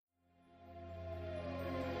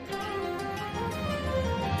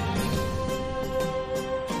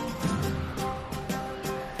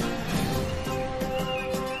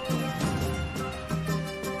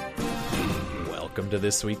to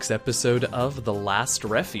this week's episode of The Last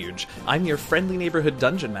Refuge. I'm your friendly neighborhood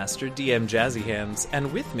dungeon master, DM Jazzy Hands,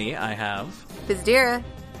 and with me I have... Bizdira,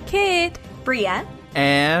 Kit, Bria,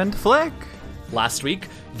 and Flick. Last week,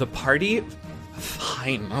 the party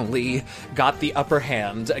finally got the upper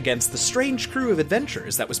hand against the strange crew of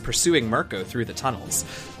adventurers that was pursuing Mirko through the tunnels.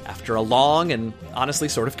 After a long and honestly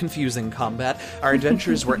sort of confusing combat, our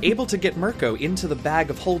adventurers were able to get Mirko into the bag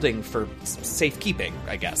of holding for safekeeping,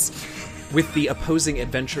 I guess. With the opposing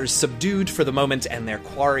adventurers subdued for the moment and their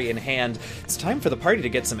quarry in hand, it's time for the party to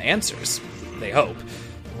get some answers. They hope.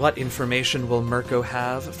 What information will Mirko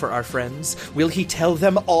have for our friends? Will he tell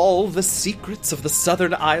them all the secrets of the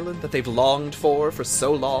southern island that they've longed for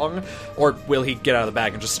so long? Or will he get out of the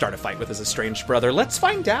bag and just start a fight with his estranged brother? Let's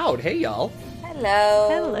find out. Hey, y'all. hello.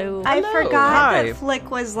 hello. I forgot Hi. that Flick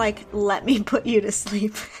was like, let me put you to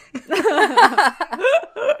sleep.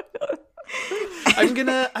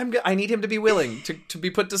 I need him to be willing to be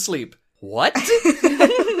put to sleep. What?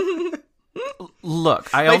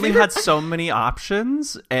 Look, I only had so many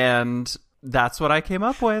options, and that's what I came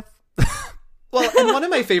up with. Well, and one of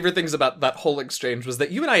my favorite things about that whole exchange was that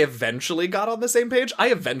you and I eventually got on the same page. I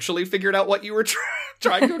eventually figured out what you were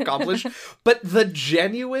trying to accomplish. But the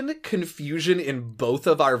genuine confusion in both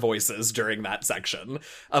of our voices during that section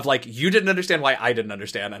of like, you didn't understand why I didn't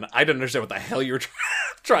understand, and I didn't understand what the hell you were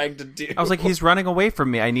trying to do. I was like, he's running away from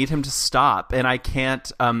me. I need him to stop, and I can't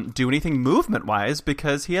do anything movement-wise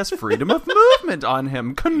because he has freedom of movement on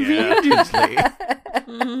him, conveniently.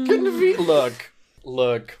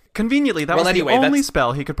 Look. Conveniently, that was anyway, the only that's-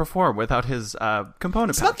 spell he could perform without his component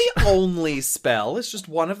It's pouch. not the only spell. It's just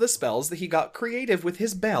one of the spells that he got creative with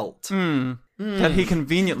his belt. That he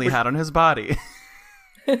conveniently had on his body.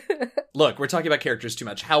 Look, we're talking about characters too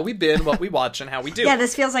much. How we been, what we watch, and how we do. Yeah,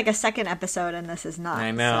 this feels like a second episode, and this is not.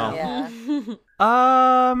 I know. Yeah.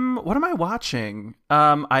 What am I watching?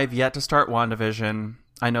 I've yet to start WandaVision.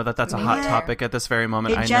 I know that's a hot neither. topic at this very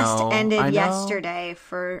moment. It just I ended know. yesterday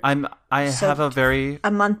for So- have a very,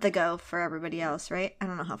 a month ago for everybody else, right? I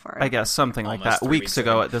don't know how far. I guess something like Almost that, 3 weeks weeks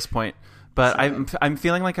ago ago. at this point. But I'm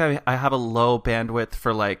feeling like I have a low bandwidth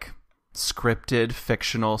for like scripted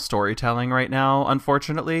fictional storytelling right now,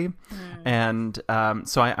 unfortunately, and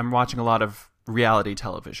so I'm watching a lot of reality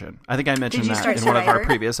television. I think I mentioned Did you that start in one of our Survivor?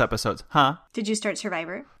 previous episodes. Huh? Did you start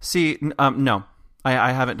Survivor? See, no,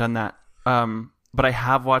 I haven't done that. But I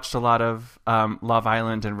have watched a lot of Love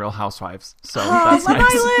Island and Real Housewives. So that's Love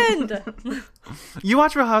nice. Island! You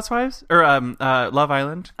watch Real Housewives or Love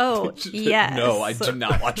Island? Oh, yes. No, I do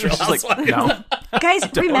not watch Real She's like, Housewives. no. Guys,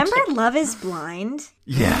 remember Love is Blind?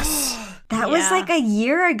 Yes. That was Yeah. like a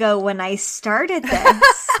year ago when I started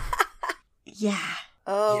this. Yeah.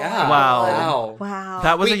 Oh, Yeah. Wow. Wow.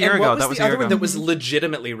 That was a year and ago. what was That was the a year other one ago. that was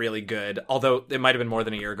legitimately really good, although it might have been more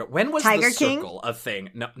than a year ago. When was Tiger the King? Circle a thing?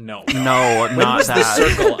 No. No, When not was the that.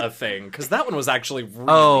 Circle a thing? Because that one was actually really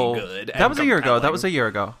Oh, good. that was a year ago. That was a year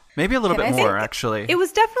ago. Maybe a little Can bit I more, think- actually. It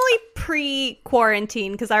was definitely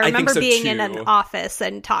pre-quarantine because I think remember so, being in an too. office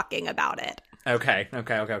and talking about it. Okay.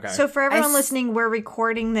 So for everyone s- listening, we're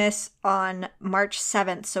recording this on March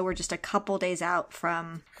 7th, so we're just a couple days out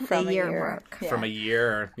from the year mark. Yeah. From a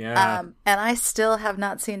year, yeah. And I still have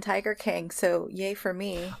not seen Tiger King, so yay for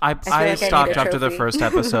me. I feel like I need stopped a after the trophy. first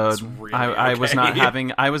episode. really I was not okay.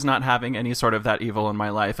 having any sort of that evil in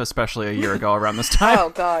my life, especially a year ago around this time. Oh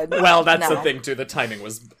God. Well, that's No. the thing too. The timing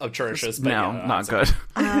was atrocious. But no, yeah, not that's- good.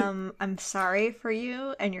 I'm sorry for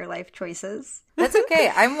you and your life choices. That's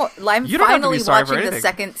okay. I'm You don't have to finally be sorry for watching the anything.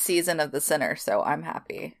 second season of The Sinner, so I'm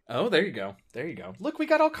happy. Oh, there you go. Look, we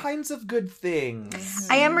got all kinds of good things.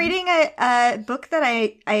 I am reading a book that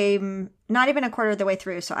I'm not even a quarter of the way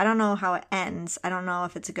through, so I don't know how it ends. I don't know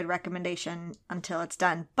if it's a good recommendation until it's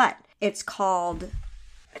done, but it's called...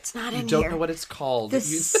 It's not in You don't here. know what it's called. The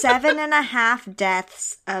 7.5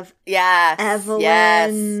 Deaths of Yes. Evelyn-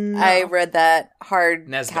 Yes. I read that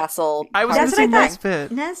Nesbit. Hardcastle. I was That's going to what I say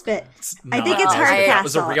thought. Nesbit. Nesbit. I think it's Nesbit. Hardcastle. That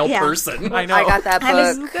was a real yeah. person. I know. I got that book.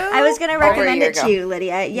 I was going to Over a recommend year it to ago. you,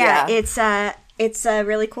 Lydia. Yeah, Yeah. it's a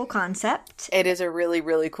really cool concept. It is a really,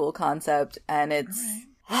 really cool concept, and it's...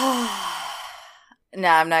 No,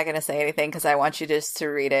 I'm not going to say anything because I want you just to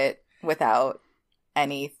read it without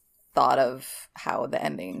any thought of how the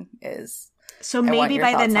ending is. So want maybe your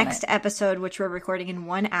by the thoughts on next it. episode, which we're recording in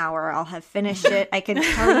 1 hour, I'll have finished it. I can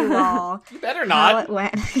tell you all You better how not. it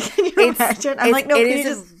went. Can you imagine? I'm like, no, it can you is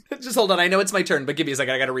just... Just hold on. I know it's my turn, but give me a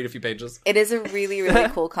second. I got to read a few pages. It is a really, really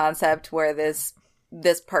cool concept where this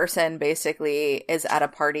person basically is at a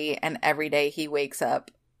party and every day he wakes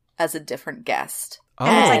up as a different guest.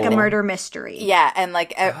 And it's like a And- murder mystery. Yeah, and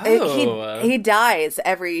like Oh. he dies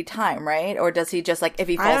every time, right? Or does he just like if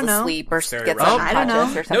he I falls don't know. asleep or It's very gets rough. I don't know.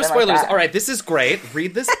 unconscious or something No spoilers. Like that? All right, this is great.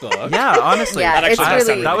 Read this book. Yeah, honestly, Yeah, that it's actually does sound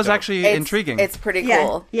really- really that was dope. actually It's- intriguing. It's pretty Yeah.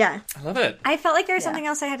 cool. Yeah. I love it. I felt like there was Yeah. something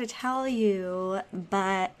else I had to tell you,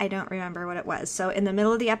 but I don't remember what it was. So in the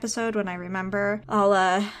middle of the episode, when I remember,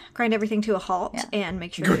 I'll grind everything to a halt and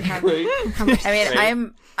make sure that we have Great. I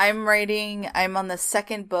mean, I'm on the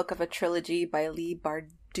second book of a trilogy by Lee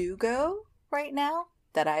Bardugo right now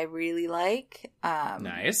that I really like.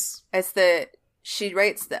 Nice. She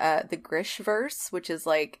writes the Grish verse, which is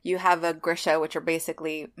like you have a Grisha, which are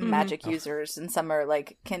basically magic users, and some are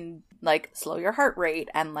like can like slow your heart rate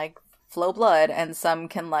and like flow blood, and some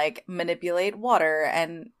can like manipulate water.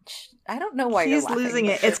 And I don't know why He's you're laughing. losing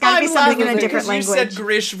it. It's got to be something in a different You language. said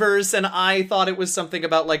Grishverse, and I thought it was something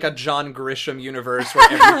about like a John Grisham universe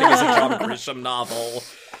where everything is a John Grisham novel.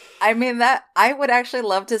 I mean, that I would actually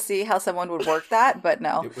love to see how someone would work that, but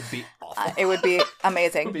no, It would be awful. it would be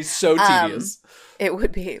amazing. It would be so tedious. It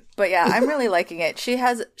would be, but yeah, I'm really liking it. She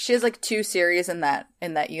has like 2 series in that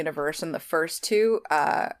universe, and the first 2,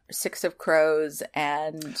 Six of Crows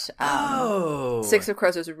and Six of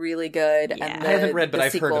Crows was really good. Yeah. And I haven't read, but the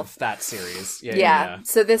I've heard sequel- of that series. Yeah.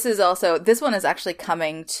 So this one is actually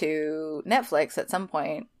coming to Netflix at some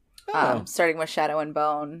point, starting with Shadow and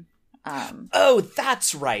Bone. Oh,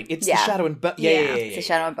 that's right. It's the Yeah. Shadow and Bone. Yeah, Yeah. it's the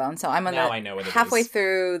Shadow and Bone. So I'm on Now I know what it halfway is.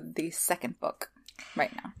 through the second book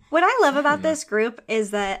right now. What I love about this group is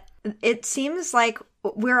that it seems like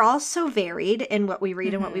we're all so varied in what we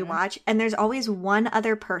read and what we watch, and there's always one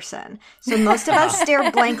other person. So most of us stare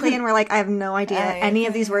blankly and we're like, I have no idea any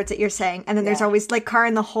of these words that you're saying. And then there's always like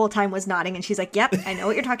Karin the whole time was nodding and she's like, yep, I know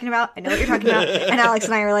what you're talking about. I know what you're talking about. And Alex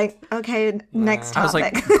and I are like, okay, next I was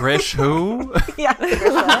topic. like, Grish who? yeah.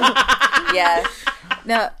 Yeah.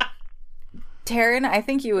 No. Taryn, I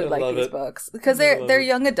think you would like love these it. books because they're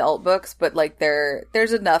young adult books, but like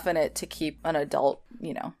there's enough in it to keep an adult,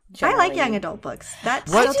 you know. I like generally- young adult books. That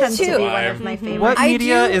What- still tends to too. be one of my favorites. What I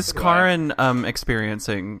media do- is Karin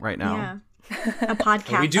experiencing right now? Yeah. A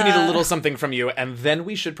podcast. We do need a little something from you, and then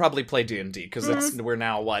we should probably play D&D, because we're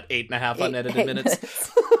now, 8.5 unedited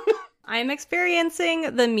minutes? I'm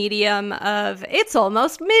experiencing the medium of it's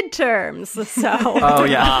almost midterms. So Oh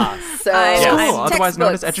yeah, So I'm- school, I'm otherwise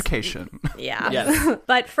known as textbooks. education. yeah. Yes.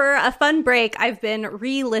 But for a fun break, I've been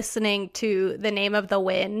re-listening to The Name of the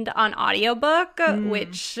Wind on audiobook,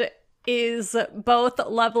 which is both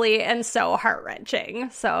lovely and so heart-wrenching.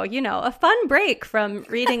 So, you know, a fun break from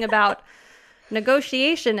reading about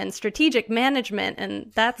negotiation and strategic management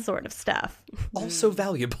and that sort of stuff. Also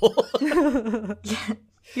valuable.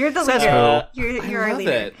 You're the Says leader. who? You're I our love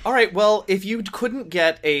leader. it. All right, well, if you couldn't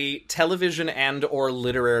get a television and or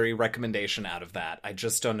literary recommendation out of that, I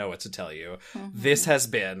just don't know what to tell you. This has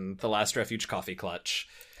been The Last Refuge Coffee Clutch.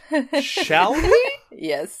 Shall we?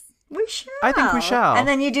 Yes. We shall. I think we shall. And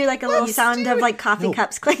then you do like a little sound of like coffee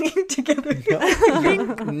cups clinking together.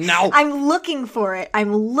 No. I'm looking for it.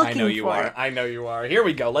 I'm looking I know you for are. it. I know you are. Here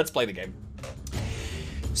we go. Let's play the game.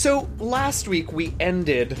 So, last week we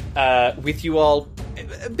ended with you all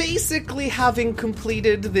basically having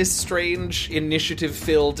completed this strange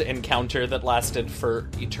initiative-filled encounter that lasted for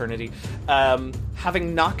eternity.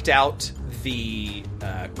 Having knocked out the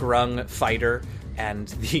Grung fighter and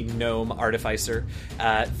the gnome artificer,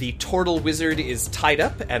 the Tortle wizard is tied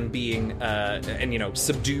up and being,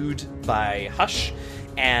 subdued by Hush,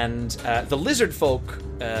 and the lizard folk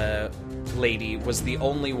lady was the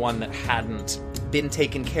only one that hadn't been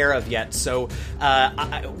taken care of yet. So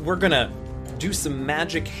we're gonna do some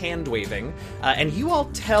magic hand waving, and you all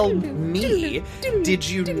tell me: did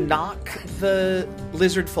you knock the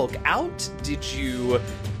lizard folk out? Did you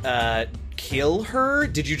kill her?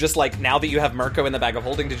 Did you just now that you have Mirko in the bag of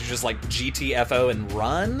holding, did you just GTFO and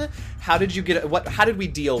run? How did you get how did we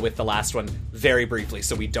deal with the last one very briefly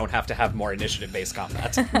so we don't have to have more initiative based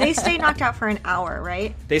combat? They stay knocked out for an hour,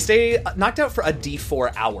 right? They stay knocked out for a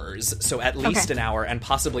D4 hours, so at least Okay. an hour and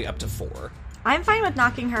possibly up to 4. I'm fine with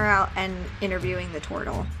knocking her out and interviewing the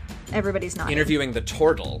turtle. Everybody's not Interviewing the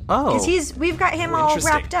Tortle. Oh, because we've got him all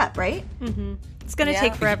Interesting. wrapped up, right? It's going to Yeah.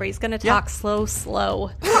 take forever. He's going to talk slow.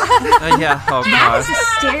 yeah. Oh That's god. a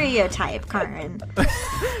stereotype, Karin.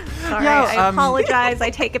 Sorry, Yeah, I apologize.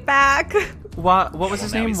 I take it back. What was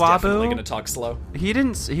his Now name? he's definitely Wabu. going to talk slow. He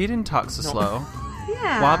didn't talk so slow.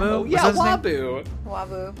 Yeah. Wabu. Oh, Was yeah, that his name? Wabu.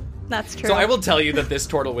 Wabu. That's true. So I will tell you that this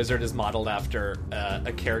Tortle Wizard is modeled after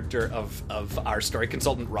a character of our story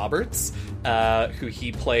consultant Roberts, who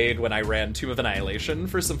he played when I ran Tomb of Annihilation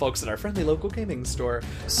for some folks at our friendly local gaming store.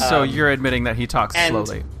 So you're admitting that he talks and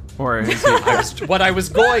slowly. Or is he... What I was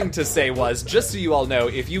going to say was, just so you all know,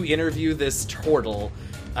 if you interview this turtle,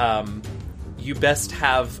 you best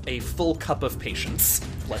have a full cup of patience,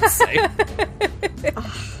 let's say.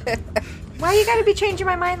 Why you gotta be changing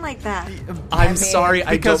my mind like that? I'm sorry, I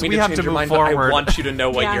don't because mean we to have change to your move mind, but I forward. want you to know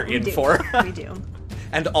what Yeah, you're we in do. for. We do.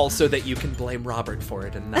 And also that you can blame Robert for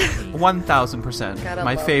it and not me. 1,000%. Gotta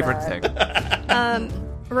My love favorite that. thing.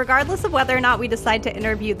 Regardless of whether or not we decide to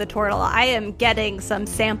interview the turtle, I am getting some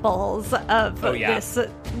samples of Oh, yeah. this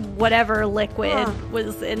whatever liquid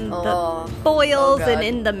was in the Oh. foils Oh, God. and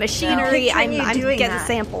in the machinery. No. Continue I'm doing getting that.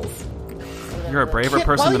 samples. You're a braver Kit,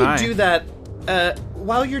 person while than you I. do that,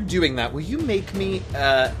 while you're doing that, will you make me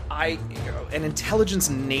an intelligence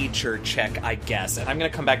nature check, I guess? And I'm going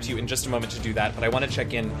to come back to you in just a moment to do that, but I want to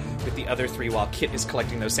check in with the other three while Kit is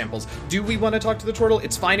collecting those samples. Do we want to talk to the turtle?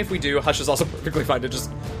 It's fine if we do. Hush is also perfectly fine to just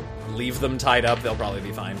leave them tied up. They'll probably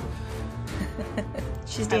be fine.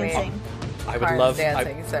 She's I mean, dancing. I would Karen's love.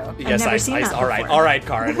 dancing, so. Yes, never seen that all right, before. all right,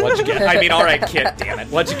 Karen. What'd you get? I mean, all right, Kit. Damn it,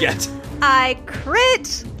 what'd you get? I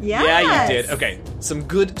crit. Yes. Yeah, you did. Okay, some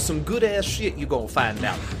good ass shit you gonna find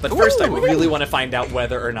out. But first, I really want to find out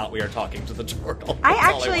whether or not we are talking to the turtle. I That's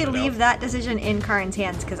all actually wanna know. leave that decision in Karen's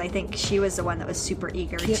hands because I think she was the one that was super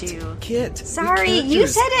eager to. Kit. Sorry, we can't you do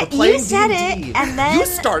this. said it. We're playing You said D&D. it, and then- you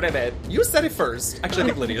started it. You said it first. Actually, I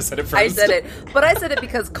think Lydia said it first. I said it, but I said it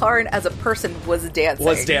because Karen, as a person, was dancing.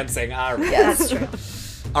 Was dancing. All right. Yes. That's true.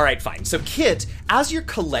 All right, fine. So, Kit, as you're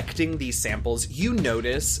collecting these samples, you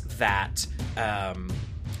notice that.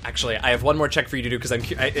 Actually, I have one more check for you to do because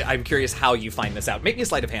I'm curious how you find this out. Make me a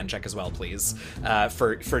sleight of hand check as well, please,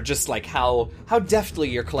 for just like how deftly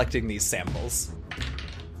you're collecting these samples.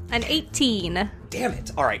 An 18. Damn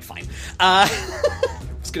it! All right, fine.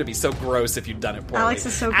 It's gonna be so gross if you'd done it poorly. Alex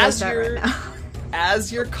is so grossed out right now.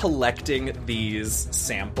 As you're collecting these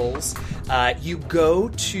samples, you go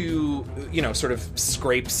to, sort of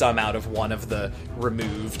scrape some out of one of the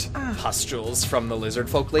removed pustules from the lizard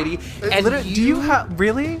folk lady. And Literally, do you have...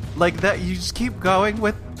 Really? Like that? You just keep going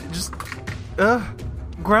with... Just...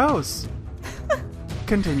 Gross.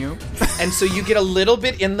 Continue. And so you get a little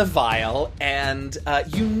bit in the vial, and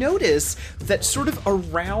you notice that sort of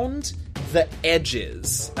around the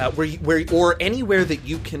edges, where or anywhere that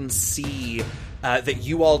you can see that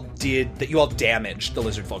you all damaged the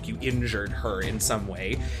lizard folk, you injured her in some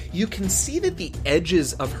way, you can see that the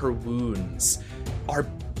edges of her wounds are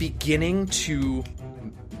beginning to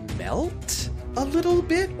melt a little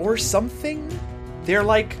bit or something. They're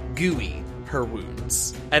like gooey, her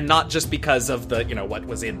wounds, and not just because of the, what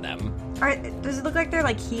was in them. Does it look like they're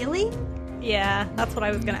like healing? Yeah, that's what I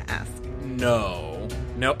was gonna ask. No.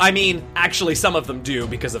 I mean, actually, some of them do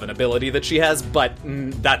because of an ability that she has, but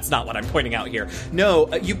that's not what I'm pointing out here.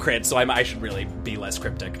 No, you crit, so I should really be less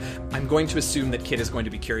cryptic. I'm going to assume that Kit is going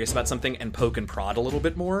to be curious about something and poke and prod a little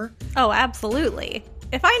bit more. Oh, absolutely.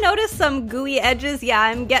 If I notice some gooey edges, yeah,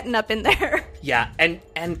 I'm getting up in there. Yeah, and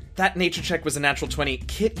that nature check was a natural 20.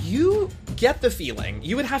 Kit, you get the feeling.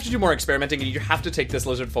 You would have to do more experimenting, and you have to take this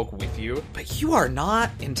lizard folk with you, but you are not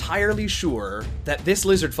entirely sure that this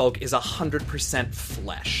lizard folk is 100%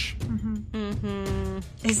 flesh.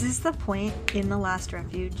 Is this the point in The Last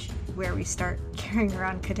Refuge where we start carrying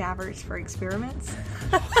around cadavers for experiments?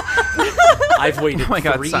 I've waited Oh my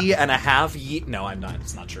God, 3.5 years. No, I'm not.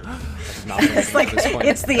 It's not true. It's not true It's like at this point.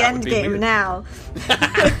 it's the That would end be game weird. now.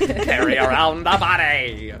 Carry around the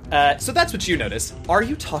body. So that's what you notice. Are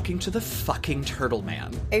you talking to the fucking turtle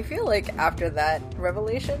man? I feel like after that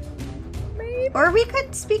revelation, maybe? Or we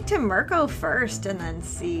could speak to Mirko first and then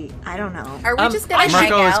see. I don't know. Are we just gonna hang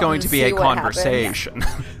Mirko is out going and to be see a what happens? conversation.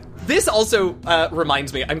 This also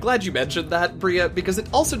reminds me, I'm glad you mentioned that, Bria, because it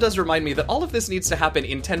also does remind me that all of this needs to happen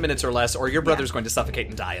in 10 minutes or less, or your brother's going to suffocate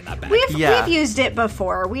and die in that bag. We've used it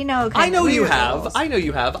before. We know. I know you rules. have. I know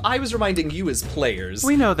you have. I was reminding you as players.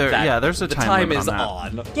 We know there- that yeah, there's a the time time limit is on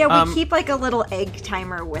that. on. Yeah, we keep like a little egg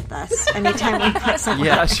timer with us anytime we put something.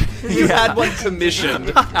 Yeah, You had one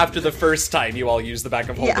commissioned after the first time you all used the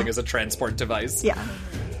bag of holding Yeah. as a transport device. Yeah.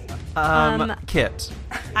 Kit.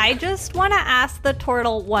 I just want to ask the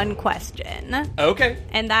turtle one question. Okay.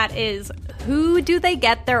 And that is, who do they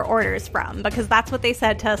get their orders from? Because that's what they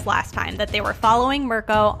said to us last time, that they were following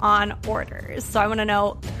Mirko on orders. So I want to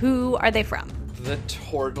know, who are they from? The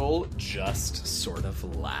turtle just sort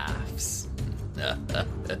of laughs.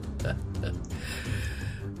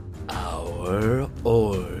 Our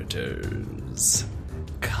orders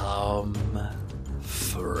come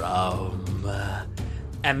from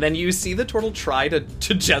And then you see the turtle try to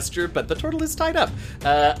gesture, but the turtle is tied up.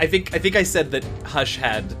 I think I said that Hush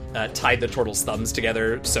had tied the turtle's thumbs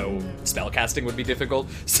together, so spellcasting would be difficult.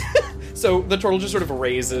 So the turtle just sort of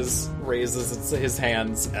raises his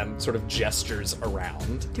hands and sort of gestures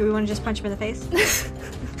around. Do we want to just punch him in the face?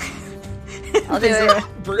 I'll do it.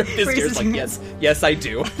 Vizdir's like, yes, I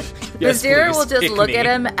do. Yes, Vizdir please, will just pick look me. at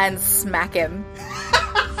him and smack him.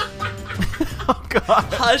 Oh God.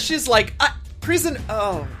 Hush is like, prison.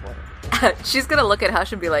 Oh, whatever. She's gonna look at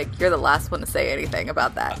Hush and be like, "You're the last one to say anything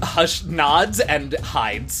about that." Hush nods and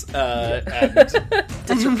hides and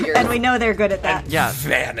Disappears. And we know they're good at that. Yeah.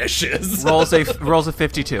 vanishes. Rolls a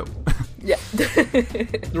 52. Yeah.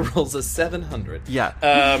 Rolls a 700. Yeah.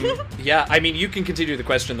 Yeah, I mean, you can continue to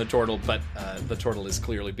question the turtle, but the turtle is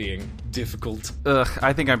clearly being difficult. Ugh,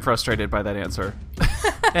 I think I'm frustrated by that answer.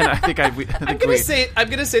 And I think I'm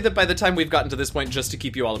gonna say that by the time we've gotten to this point, just to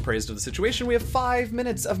keep you all appraised of the situation, we have 5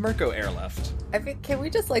 minutes of Mirko air left. I think, can we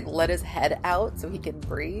just like let his head out so he can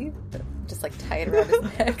breathe? Just like tie it around his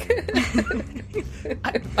neck.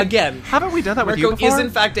 Again, haven't we done that with you Mirko before? is in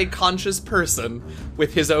fact a conscious person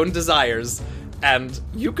with his own desires, and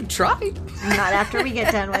you could try. Not after we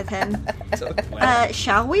get done with him. So, well,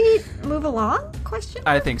 Shall we move along? Question.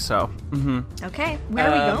 I think so. Mm-hmm. Okay. Where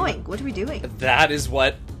are we going? What are we doing? that is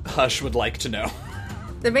what Hush would like to know.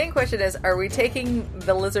 The main question is, are we taking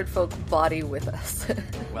the lizard folk body with us?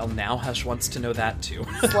 Well, now Hush wants to know that too.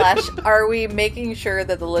 / are we making sure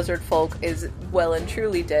that the lizard folk is well and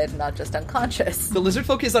truly dead, not just unconscious? The lizard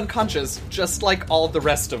folk is unconscious, just like all the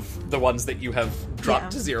rest of the ones that you have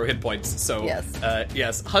dropped to 0 hit points. So, Yes.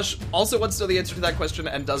 yes. Hush also wants to know the answer to that question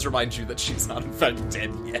and does remind you that she's not in fact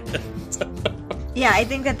dead yet. Yeah, I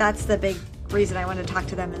think that's the big reason I want to talk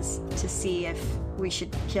to them, is to see if we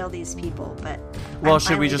should kill these people. But Well, I'm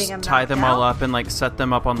should we leaving just them tie them knocked all out. up and like set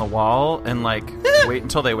them up on the wall and like wait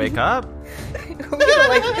until they wake up? We're gonna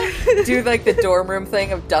like do like the dorm room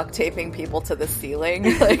thing of duct taping people to the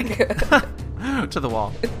ceiling. Like, To the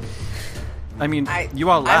wall. I mean, I- you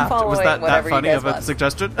all I'm laughed. Was following that whatever you funny guys of a want.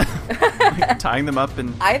 suggestion? Like, tying them up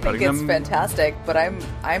and I think putting it's them... fantastic, but I'm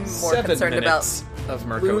more 7 concerned about minutes of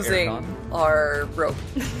Mirko losing Aragon. our rope.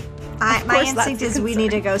 My course instinct that's is a we concern.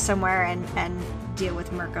 need to go somewhere and deal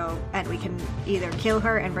with Mirko, and we can either kill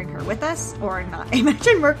her and bring her with us or not.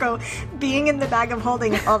 Imagine Mirko being in the bag of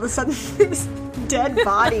holding and all of a sudden this dead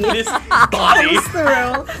body This body. comes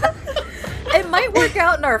through. It might work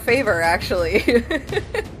out in our favor, actually.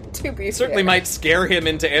 To be Certainly fair. might scare him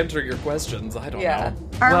into answering your questions. I don't Yeah.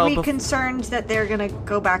 know. Are Well, we bef- concerned that they're gonna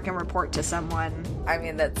go back and report to someone? I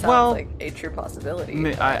mean, that sounds Well, like a true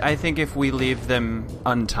possibility. I think if we leave them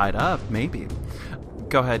untied up, maybe.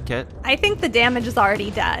 Go ahead, Kit. I think the damage is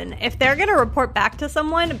already done. If they're going to report back to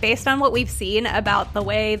someone based on what we've seen about the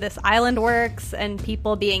way this island works and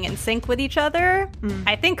people being in sync with each other,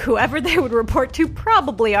 I think whoever they would report to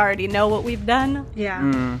probably already know what we've done.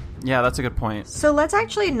 Yeah. Yeah, that's a good point. So let's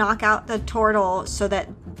actually knock out the turtle so that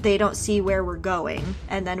they don't see where we're going,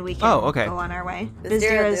 and then we can Oh, okay. go on our way. Vizira,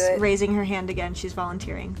 Vizira's do it. raising her hand again. She's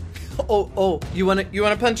volunteering. Oh, you want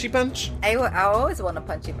a punchy punch? I always want a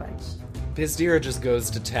punchy punch. Bizdira just goes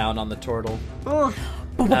to town on the turtle. Ugh.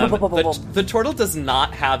 The turtle does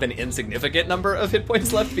not have an insignificant number of hit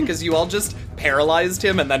points left because you all just paralyzed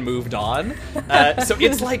him and then moved on. So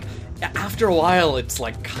it's like, after a while, it's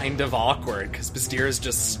like kind of awkward because Bizdira is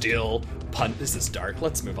just still This is dark.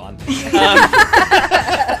 Let's move on.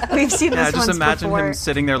 We've seen this Yeah, just once imagine before. him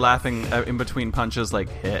sitting there laughing in between punches, like,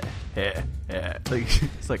 heh, heh, heh. Like,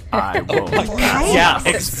 it's like, I won't. Yeah,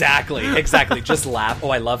 exactly. Just laugh. Oh,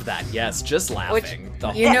 I love that. Yes, just laughing.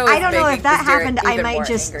 The you whole- know I it's don't know making if that Vizira happened. I even might more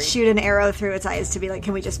just angry. shoot an arrow through its eyes to be like,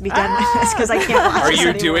 "Can we just be done with this?" Because I can't watch Are this you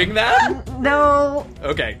anymore. doing that? No.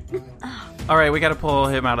 Okay. All right, we got to pull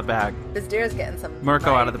him out of the bag. Vizira's getting some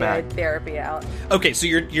Mirko out of the good bag. therapy out. Okay, so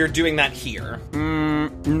you're doing that here.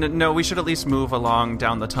 No, we should at least move along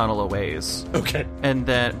down the tunnel a ways. Okay. And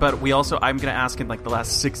then, but we also, I'm going to ask in like the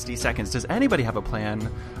last 60 seconds, does anybody have a plan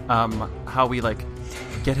how we like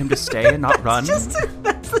get him to stay and not run? That's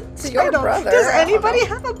the To your title. brother, Does I don't anybody know.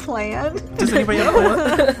 have a plan? Does anybody have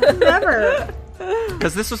a plan? Never.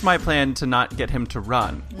 Because this was my plan to not get him to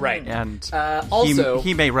run. Right. And also-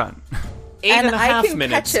 he may run. Eight and And a I half can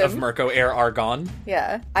minutes catch of him. Mirko Air are gone.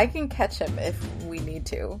 Yeah, I can catch him if we need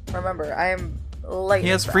to. Remember, I am lightning He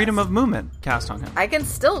has fast. freedom of movement cast on him. I can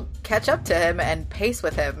still catch up to him and pace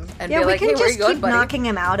with him and Yeah, be we like, can "Hey, where just you going, keep buddy?" knocking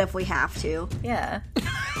him out if we have to. Yeah. Oh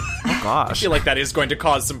I gosh. feel like that is going to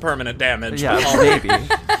cause some permanent damage. Yeah, All- maybe.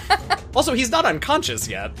 Also, he's not unconscious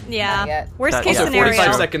yet. Yeah. Not yet. Worst That- case Also, scenario.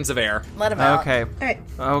 45 seconds of air. Let him out. Okay. All right.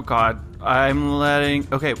 Oh god. I'm letting.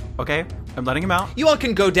 Okay. I'm letting him out. You all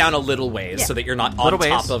can go down a little ways so that you're not on Little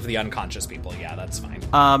top ways. of the unconscious people. Yeah, that's fine.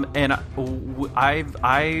 And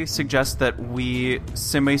I suggest that we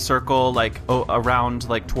semicircle like around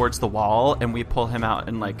like towards the wall, and we pull him out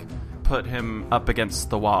and like put him up against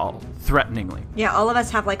the wall threateningly. Yeah, all of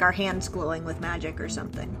us have like our hands glowing with magic or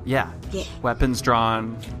something. Yeah. Yeah. Weapons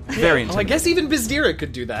drawn. Very Oh, I intimidating. guess even Bizdira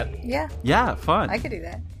could do that. Yeah, Yeah, fun. I could do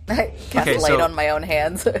that. I cast Okay, light so- on my own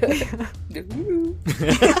hands.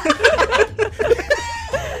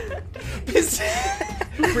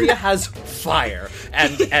 Bria has fire,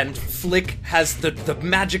 and Flick has the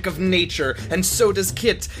magic of nature, and so does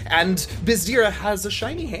Kit, and Bizdira has a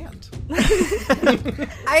shiny hand.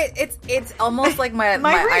 It's almost like my ring.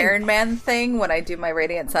 Iron Man thing when I do my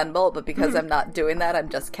Radiant Sunbolt, but because I'm not doing that, I'm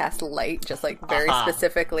just cast light, just like very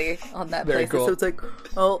specifically on that Very place. cool. So it's like,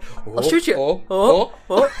 oh, I'll shoot you. Oh.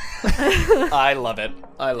 I love it.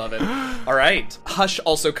 I love it. All right. Hush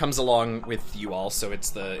also comes along with you all, so it's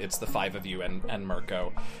the five of you and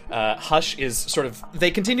Mirko. Hush is sort of,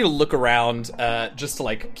 they continue to look around just to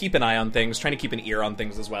like keep an eye on things, trying to keep an ear on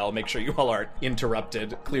things as well, make sure you all aren't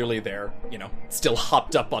interrupted. Clearly they're, still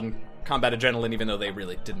hopped up on combat adrenaline, even though they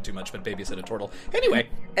really didn't do much but babysit a turtle. Anyway,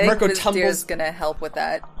 I think Mirko Vizdira's tumbles. gonna help with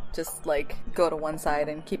that. Just like go to one side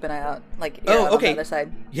and keep an eye out, like Oh, on okay. the other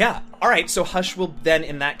side. Yeah. All right. So Hush will then,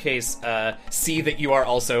 in that case, see that you are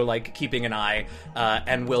also like keeping an eye,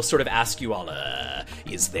 and will sort of ask you all,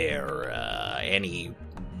 "Is there any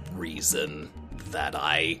reason that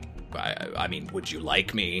I mean, would you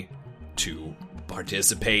like me to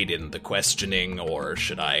participate in the questioning, or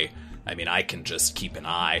should I?" I mean, I can just keep an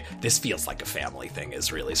eye. This feels like a family thing,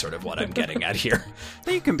 is really sort of what I'm getting at here.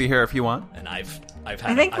 You can be here if you want. And I've had.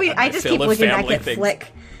 I think I've had I my just fill keep of looking back family at things.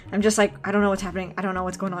 Flick. I'm just like, I don't know what's happening. I don't know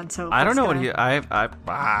what's going on. So I don't know what he. he.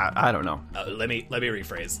 I don't know. Let me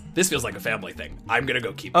rephrase. This feels like a family thing. I'm gonna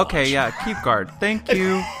go keep Okay, watch. yeah, keep guard. Thank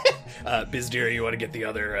you. Bizdira, you want to get the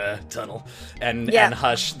other tunnel, and Yeah. and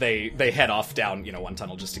Hush, they head off down one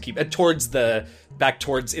tunnel just to keep back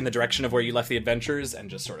towards in the direction of where you left the adventures, and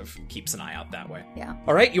just sort of keeps an eye out that way. Yeah.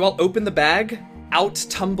 All right, you all open the bag. Out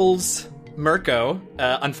tumbles Mirko.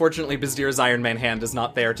 Unfortunately, Bizdira's Iron Man hand is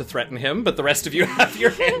not there to threaten him, but the rest of you have your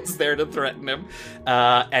hands there to threaten him.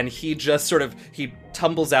 And he just he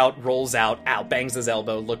tumbles out, rolls out, bangs his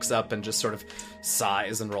elbow, looks up, and just sort of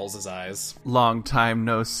sighs and rolls his eyes. Long time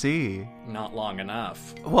no see. Not long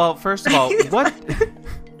enough. Well, first of all, what?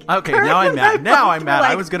 Okay, now I'm mad. Now I'm mad.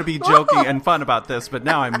 I was going to be joking and fun about this, but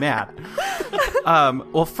now I'm mad.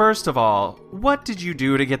 Well, first of all, what did you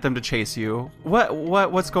do to get them to chase you?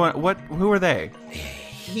 What's going? Who are they?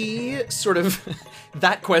 He sort of,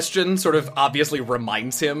 that question sort of obviously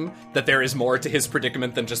reminds him that there is more to his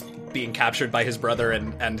predicament than just being captured by his brother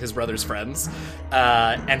and his brother's friends.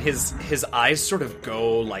 And his eyes sort of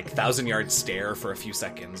go like 1,000-yard stare for a few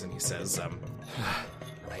seconds, and he says,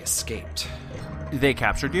 I escaped. They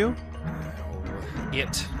captured you?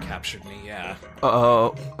 It captured me, yeah.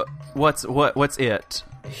 What's it?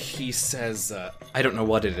 He says, I don't know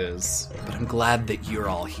what it is, but I'm glad that you're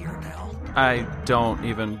all here now. I don't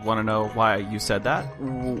even want to know why you said that.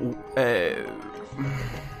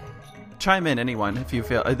 Chime in, anyone, if you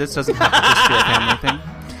feel this doesn't have to just be a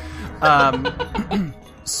family thing.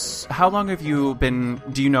 How long have you been?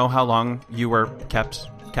 Do you know how long you were kept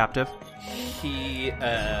captive? He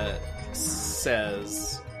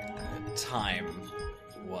says time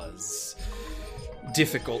was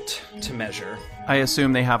difficult to measure. I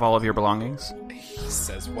assume they have all of your belongings. He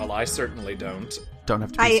says, well, I certainly don't. Don't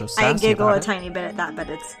have to be so I sassy giggle about a it. tiny bit at that, but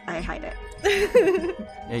I hide it.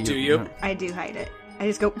 Yeah, Do you? I do hide it. I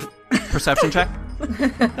just go. Perception check.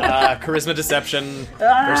 Charisma deception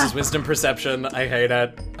versus wisdom perception. I hate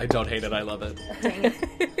it. I don't hate it. I love it. Dang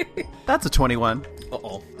it. That's a 21.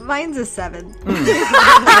 Uh-oh. Mine's a 7.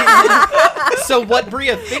 So what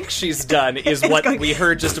Bria thinks she's done is what we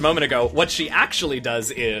heard just a moment ago. What she actually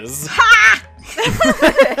does is...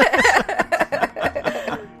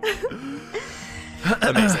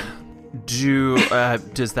 Amazing.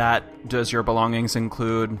 Does your belongings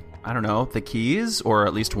include, I don't know, the keys, or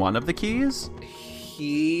at least one of the keys?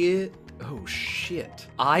 Oh shit.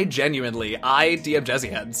 I DM Jesse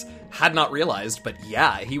Heads, had not realized, but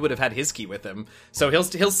yeah, he would have had his key with him. So he'll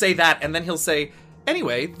say that, and then he'll say,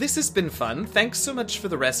 anyway, this has been fun. Thanks so much for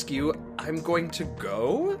the rescue. I'm going to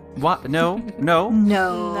go. What? No.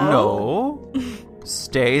 No.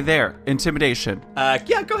 Stay there. Intimidation.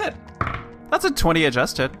 Yeah, go ahead. That's a 20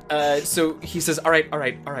 adjusted. So he says, all right.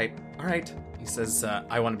 He says,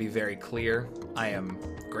 I want to be very clear. I am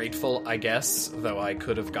grateful, I guess, though I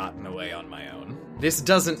could have gotten away on my own. This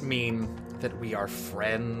doesn't mean that we are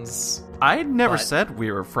friends. I never But- said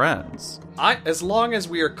we were friends. As long as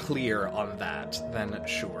we are clear on that, then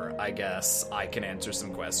sure, I guess I can answer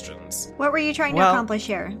some questions. What were you trying to Well- accomplish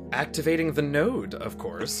here? Activating the node, of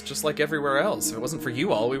course, just like everywhere else. If it wasn't for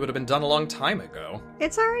you all, we would have been done a long time ago.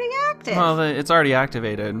 It's already active. Well, it's already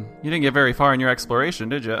activated. You didn't get very far in your exploration,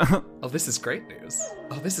 did you? Oh, this is great news.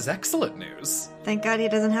 Oh, this is excellent news. Thank God he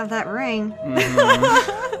doesn't have that ring.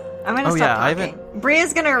 I'm gonna Oh, stop yeah, I talking.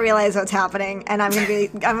 Bria's gonna realize what's happening, and I'm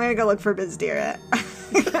gonna go look for Bizdira.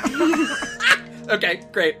 Okay,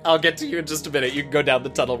 great. I'll get to you in just a minute. You can go down the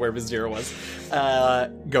tunnel where Vizira was.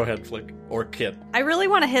 Go ahead, Flick. Or Kit. I really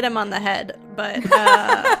want to hit him on the head, but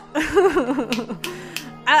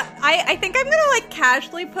I think I'm gonna like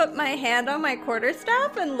casually put my hand on my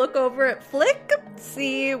quarterstaff and look over at Flick,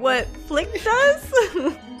 see what Flick does.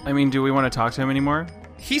 I mean, do we want to talk to him anymore?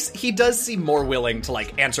 He does seem more willing to,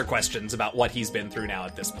 like, answer questions about what he's been through now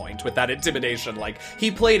at this point. With that intimidation, like,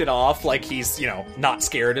 he played it off like he's, you know, not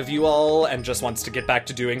scared of you all and just wants to get back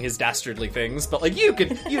to doing his dastardly things. But, like, you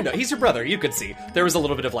could, you know, he's your brother. You could see. There was a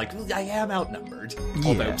little bit of, like, I am outnumbered.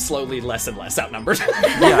 Although slowly less and less outnumbered.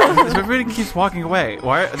 Yeah, because everybody keeps walking away.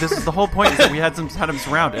 Why? This is the whole point, is that we had him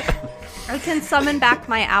surrounded. I can summon back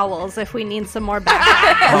my owls if we need some more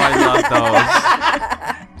backup. Oh, I love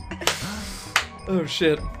those. Oh,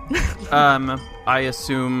 shit. I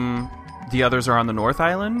assume the others are on the North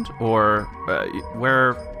Island, or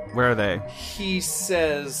where are they? He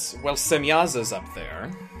says, well, Semyaza's up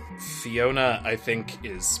there. Fiona, I think,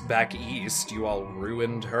 is back east. You all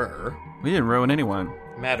ruined her. We didn't ruin anyone.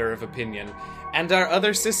 Matter of opinion. And our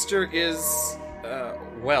other sister is...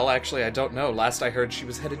 well, actually, I don't know. Last I heard, she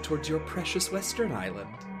was headed towards your precious Western Island.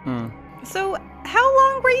 So, how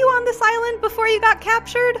long were you on this island before you got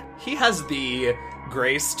captured? He has the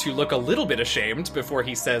grace to look a little bit ashamed before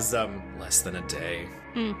he says, less than a day.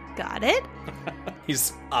 Got it.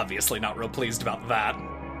 He's obviously not real pleased about that.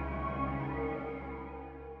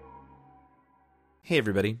 Hey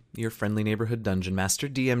everybody, your friendly neighborhood dungeon master,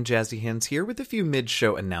 DM Jazzy Hands here with a few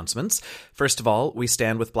mid-show announcements. First of all, we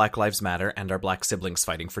stand with Black Lives Matter and our black siblings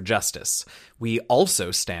fighting for justice. We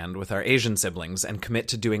also stand with our Asian siblings and commit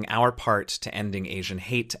to doing our part to ending Asian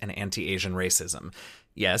hate and anti-Asian racism.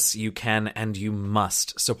 Yes, you can and you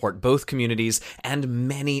must support both communities and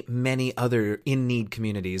many, many other in-need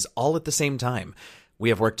communities all at the same time. We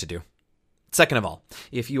have work to do. Second of all,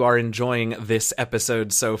 if you are enjoying this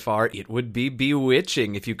episode so far, it would be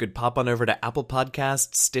bewitching if you could pop on over to Apple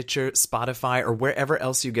Podcasts, Stitcher, Spotify, or wherever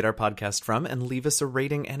else you get our podcast from and leave us a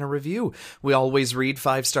rating and a review. We always read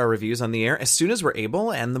 5-star reviews on the air as soon as we're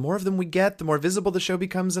able, and the more of them we get, the more visible the show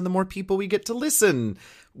becomes and the more people we get to listen.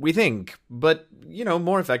 We think. But, you know,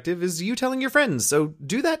 more effective is you telling your friends, so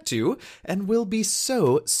do that too, and we'll be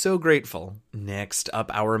so, so grateful. Next up,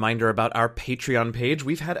 our reminder about our Patreon page.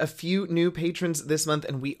 We've had a few new patrons this month,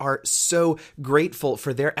 and we are so grateful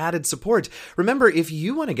for their added support. Remember, if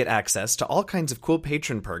you want to get access to all kinds of cool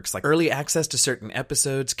patron perks, like early access to certain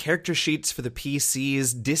episodes, character sheets for the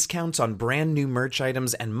PCs, discounts on brand new merch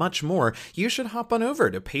items, and much more, you should hop on over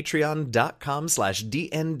to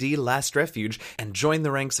patreon.com/DNDLastRefuge and join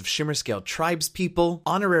the ranks of Shimmerscale tribespeople,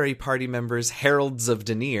 honorary party members, heralds of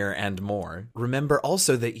Denier, and more. Remember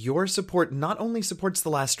also that your support not only supports The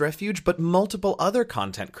Last Refuge, but multiple other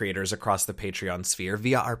content creators across the Patreon sphere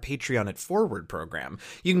via our Patreon It Forward program.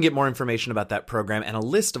 You can get more information about that program and a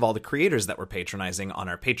list of all the creators that we're patronizing on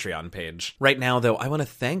our Patreon page. Right now, though, I want to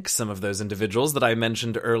thank some of those individuals that I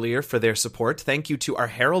mentioned earlier for their support. Thank you to our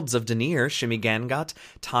heralds of Denier, Shimi Gangot,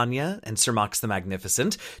 Tanya, and Sir Mox the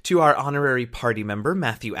Magnificent, to our honorary party member,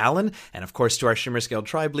 Matthew Allen, and of course to our Shimmerscale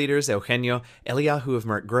tribe leaders, Eugenio, Eliyahu of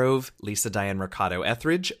Mert Grove, Lisa Diane Mercado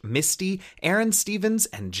Etheridge, Misty, Aaron Stevens,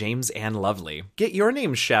 and James Ann Lovely. Get your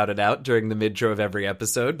names shouted out during the mid-show of every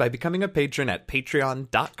episode by becoming a patron at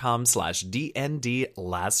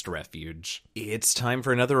patreon.com/DNDLastRefuge. It's time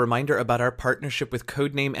for another reminder about our partnership with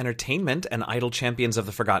Codename Entertainment and Idle Champions of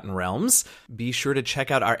the Forgotten Realms. Be sure to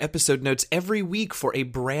check out our episode notes every week for a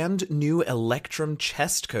brand new Electrum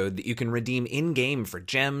chest code that you can redeem in-game for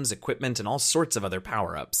gems, equipment, and all sorts of other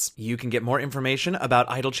power-ups. You can get more information about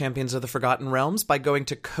Idle Champions of the Forgotten Realms by going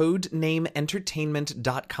to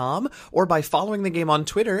codenameentertainment.com or by following the game on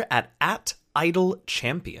Twitter at Idle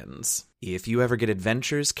Champions. If you ever get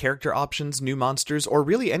adventures, character options, new monsters, or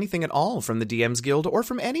really anything at all from the DM's Guild or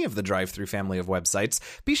from any of the Drive-Thru family of websites,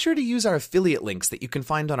 be sure to use our affiliate links that you can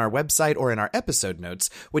find on our website or in our episode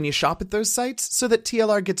notes when you shop at those sites so that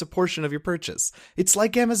TLR gets a portion of your purchase. It's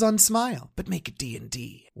like Amazon Smile, but make it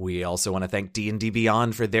D&D. We also want to thank D&D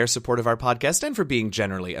Beyond for their support of our podcast and for being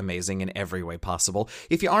generally amazing in every way possible.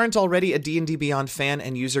 If you aren't already a D&D Beyond fan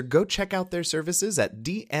and user, go check out their services at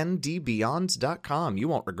dndbeyond.com. You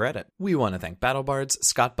won't regret it. We want to thank BattleBards,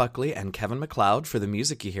 Scott Buckley, and Kevin MacLeod for the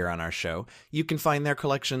music you hear on our show. You can find their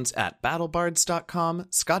collections at battlebards.com,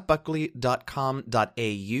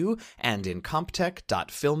 scottbuckley.com.au, and in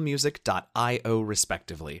comptech.filmmusic.io,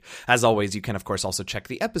 respectively. As always, you can, of course, also check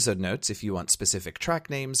the episode notes if you want specific track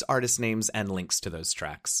names, artist names, and links to those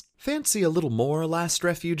tracks. Fancy a little more Last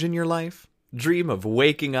Refuge in your life? Dream of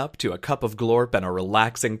waking up to a cup of glorp and a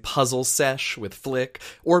relaxing puzzle sesh with Flick?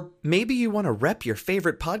 Or maybe you want to rep your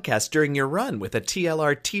favorite podcast during your run with a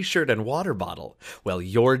TLR t-shirt and water bottle? Well,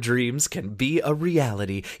 your dreams can be a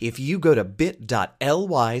reality if you go to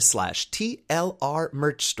bit.ly/TLR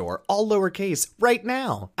merch store, all lowercase, right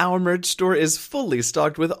now. Our merch store is fully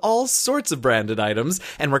stocked with all sorts of branded items,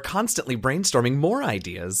 and we're constantly brainstorming more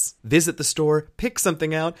ideas. Visit the store, pick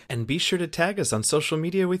something out, and be sure to tag us on social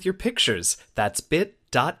media with your pictures. That's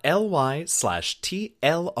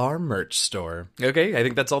bit.ly/TLR merch store. Okay, I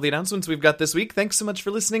think that's all the announcements we've got this week. Thanks so much for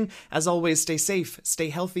listening. As always, stay safe, stay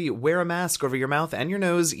healthy, wear a mask over your mouth and your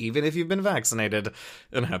nose, even if you've been vaccinated.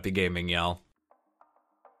 And happy gaming, y'all.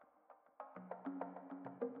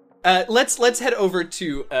 Let's head over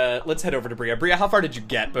to Bria. Bria, how far did you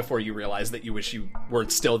get before you realized that you wish you were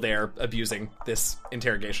still there abusing this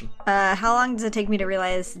interrogation? How long does it take me to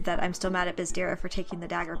realize that I'm still mad at Bizdira for taking the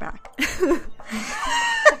dagger back?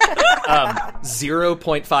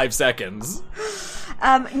 0.5 seconds.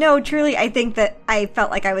 No, truly, I think that I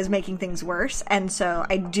felt like I was making things worse, and so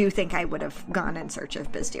I do think I would have gone in search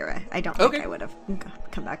of Bizdira. I don't think I would have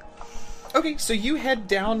come back. Okay, so you head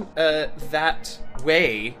down that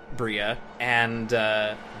way, Bria, and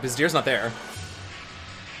Bizdira's not there.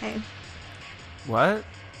 Hey. What?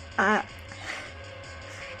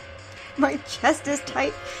 My chest is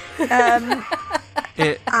tight.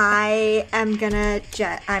 I am gonna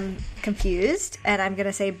I'm confused, and I'm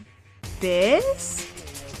gonna say, Biz?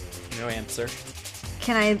 No answer.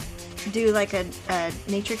 Can I do like a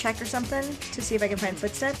nature check or something to see if I can find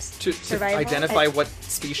footsteps? To identify what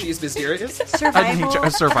species Bizdira is? Survival.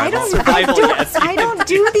 Survival. Yes. I don't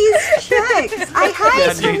do these checks. I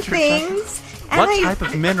hide some things. What type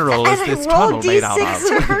of mineral is this tunnel made out of? I rolled D6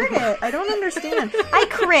 to hurt it. I don't understand. I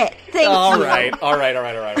crit. Thank you. All right.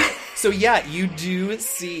 So yeah, you do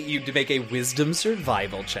make a wisdom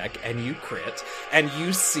survival check, and you crit, and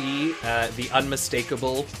you see the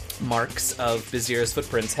unmistakable marks of Bizdira's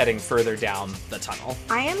footprints heading further down the tunnel.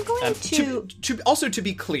 I am going to to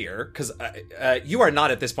be clear, because you are not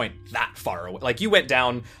at this point that far away. Like, you went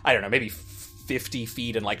down, I don't know, maybe 50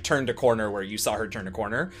 feet and like turned a corner where you saw her turn a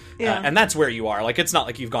corner. Yeah. And that's where you are. Like, it's not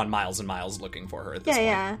like you've gone miles and miles looking for her at this point.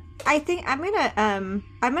 Yeah. I think I'm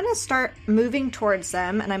gonna start moving towards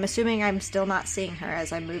them, and I'm assuming I'm still not seeing her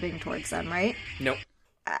as I'm moving towards them, right? Nope.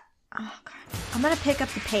 Oh God. I'm gonna pick up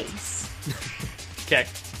the pace. Okay.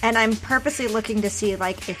 And I'm purposely looking to see,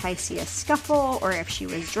 like, if I see a scuffle or if she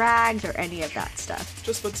was dragged or any of that stuff.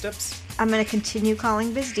 Just footsteps. I'm going to continue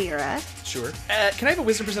calling Bizdira. Sure. Can I have a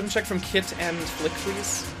wisdom perception check from Kit and Flick,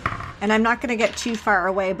 please? And I'm not going to get too far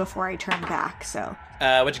away before I turn back, so.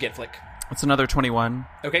 What'd you get, Flick? It's another 21.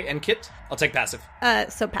 Okay, and Kit? I'll take passive.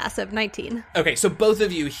 So passive, 19. Okay, so both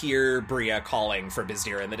of you hear Bria calling for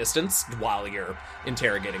Bizdira in the distance while you're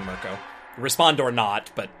interrogating Mirko. Respond or not,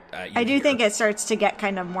 but I do think it starts to get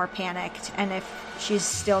kind of more panicked, and if she's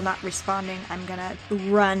still not responding, I'm gonna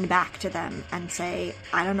run back to them and say,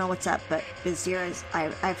 I don't know what's up, but Bizdira's,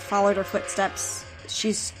 I've followed her footsteps.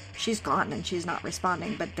 She's gone and she's not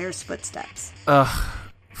responding, but there's footsteps.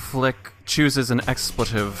 Flick chooses an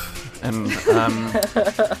expletive, and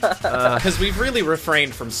because we've really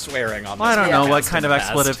refrained from swearing on this. I don't know what kind of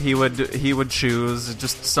expletive he would choose.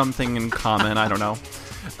 Just something in common. I don't know.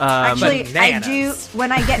 Actually, bananas. I do.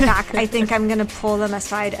 When I get back, I think I'm going to pull them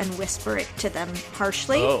aside and whisper it to them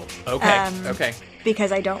harshly. Oh, okay, okay.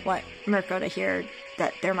 Because I don't want Mirko to hear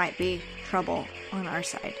that there might be trouble on our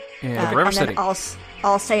side. Yeah, and then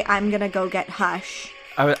I'll say I'm going to go get Hush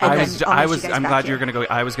I'll I'm meet you guys glad back you're here. gonna go.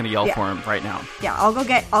 I was gonna yell Yeah. for him right now. Yeah, I'll go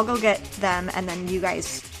get them, and then you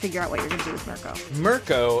guys figure out what you're gonna do with Mirko.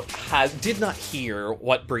 Mirko did not hear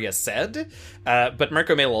what Bria said, but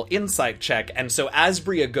Mirko made a little insight check, and so as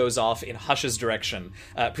Bria goes off in Hush's direction,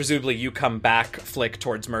 presumably you come back, Flick,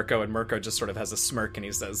 towards Mirko, and Mirko just sort of has a smirk, and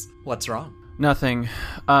he says, "What's wrong?" Nothing.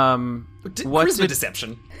 What Charisma did-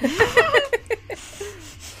 deception.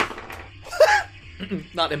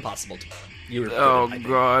 Not impossible. You were good Oh at typing.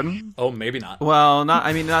 god. Oh, maybe not. Well, not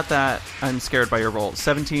that. I'm scared by your roll.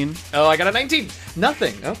 17. Oh, I got a 19.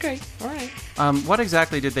 Nothing. Okay. All right. What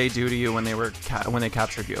exactly did they do to you when they were when they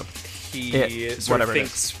captured you? He It, sort of whatever it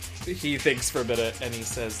thinks. He thinks for a minute, and he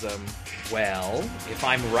says, "Well, if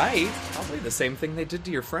I'm right, probably the same thing they did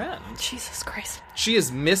to your friend. Jesus Christ. She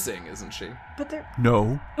is missing, isn't she?" But they're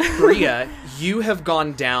No. Bria, you have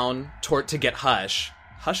gone down to get Hush.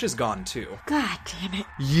 Hush is gone too. God damn it.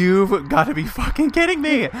 You've got to be fucking kidding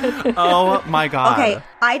me. Oh my god. Okay,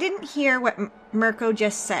 I didn't hear what Mirko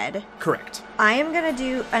just said. Correct. I am gonna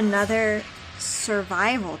do another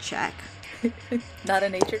survival check, Not a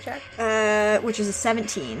nature check? which is a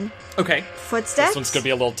 17. Okay. Footsteps. This one's gonna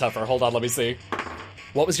be a little tougher. Hold on, let me see.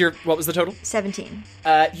 What was the total? 17.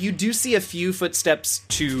 You do see a few footsteps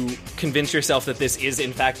to convince yourself that this is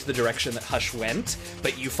in fact the direction that Hush went,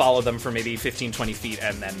 but you follow them for maybe 15-20 feet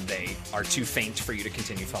and then they are too faint for you to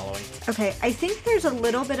continue following. Okay, I think there's a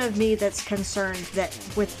little bit of me that's concerned that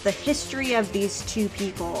with the history of these two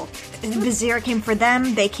people, Vizira came for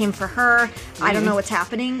them, they came for her. I don't know what's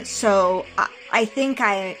happening, so I think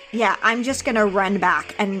I'm just gonna run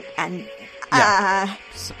back and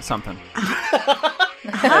Something.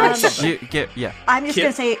 Hush. I'm just Kid-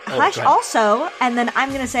 gonna say Oh, Hush go ahead. also, and then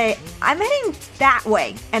I'm gonna say I'm heading that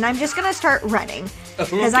way, and I'm just gonna start running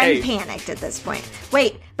because Okay. I'm panicked at this point.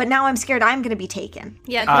 Wait, but now I'm scared I'm gonna be taken.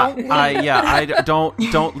 Yeah, don't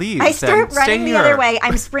leave. Don't leave. I start then. running Stay the other here. way.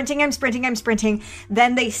 I'm sprinting.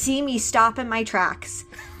 Then they see me stop in my tracks.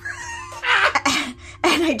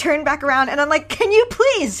 And I turn back around and I'm like, can you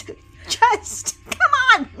please just come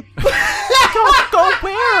on? Go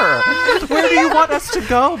where? Where do you want us to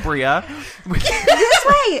go, Bria?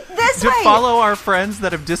 This To way. follow our friends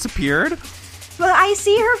that have disappeared? Well, I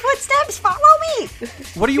see her footsteps. Follow me.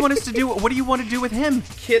 What do you want us to do? What do you want to do with him?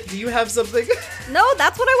 Kit, do you have something? No,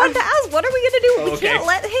 that's what I wanted to ask. What are we gonna do? Oh, We okay. can't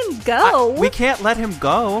let him go. We can't let him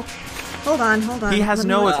go. Hold on. He has Let me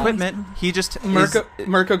no look. equipment. He just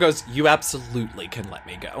Mirko goes, "You absolutely can let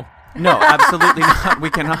me go." No, absolutely not. We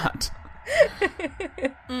cannot.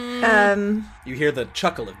 You hear the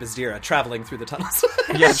chuckle of Bizdira traveling through the tunnels.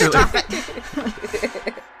 Yeah, truly.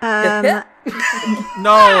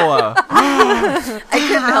 No. I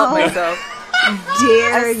couldn't help myself.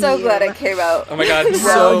 Dare I'm so you. glad I came out. Oh my god, How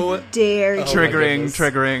so dare you. goodness.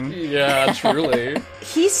 Triggering. yeah, truly.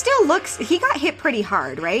 He still looks. He got hit pretty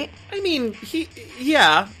hard, right? I mean,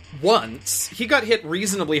 once. He got hit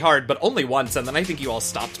reasonably hard, but only once, and then I think you all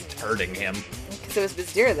stopped hurting him. Because it was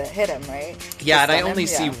Bizdira that hit him, right? Yeah, and I Stun him? only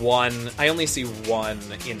see Yeah. one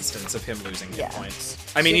instance of him losing hit Yeah. points.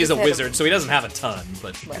 I mean, She he's a just hit him. wizard, so he doesn't have a ton,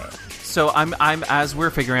 but Right. So I'm as we're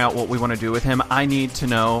figuring out what we want to do with him, I need to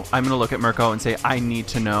know. I'm going to look at Mirko and say, I need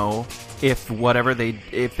to know if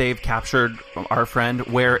they've captured our friend,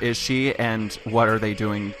 where is she, and what are they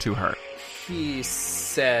doing to her? he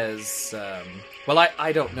says, well,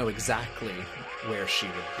 I don't know exactly where she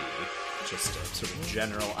would be. Just a sort of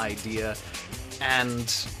general idea.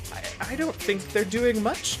 And I don't think they're doing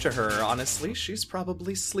much to her, honestly. She's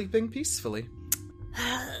probably sleeping peacefully.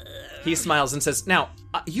 He smiles and says, "Now,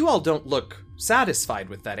 you all don't look satisfied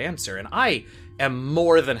with that answer, and I am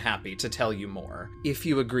more than happy to tell you more, if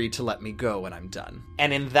you agree to let me go when I'm done."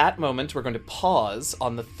 And in that moment, we're going to pause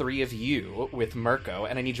on the three of you with Mirko,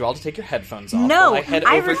 and I need you all to take your headphones off No, while I head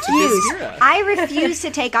I over refuse. to Bizdira. I refuse to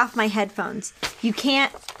take off my headphones. You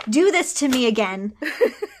can't do this to me again.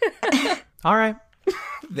 All right.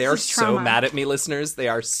 They are is so trauma. mad at me, listeners. They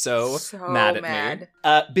are so mad at me.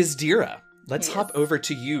 Bizdira, let's hop over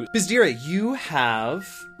to you. Bizdira, you have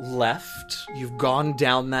left. You've gone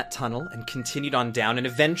down that tunnel and continued on down, and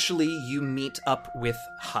eventually you meet up with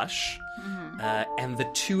Hush. And the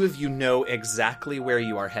two of you know exactly where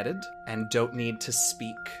you are headed and don't need to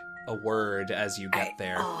speak a word as you get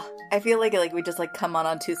there. I feel like we just come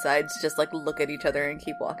on two sides, just look at each other and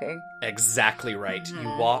keep walking. Exactly right. You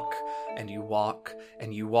walk and you walk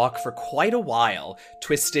for quite a while,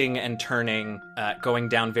 twisting and turning, going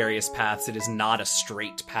down various paths. It is not a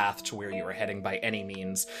straight path to where you are heading by any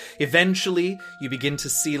means. Eventually, you begin to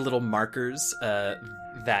see little markers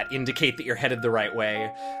that indicate that you're headed the right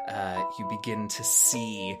way. You begin to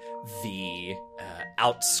see the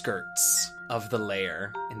outskirts of the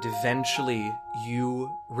lair, and eventually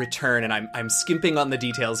you return, and I'm skimping on the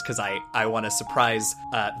details because I want to surprise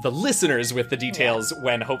the listeners with the details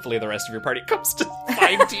when hopefully the rest of your party comes to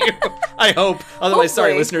find you. I hope. Otherwise,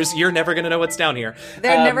 sorry, listeners, you're never going to know what's down here.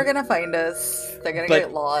 They're never going to find us. They're going to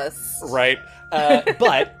get lost. Right.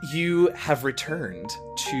 But you have returned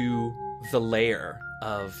to the lair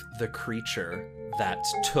of the creature that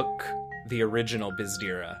took the original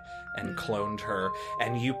Bizdira and cloned her,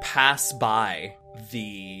 and you pass by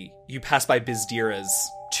Bizdira's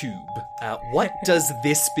tube. What does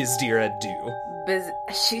this Bizdira do?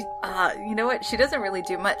 She, you know what? She doesn't really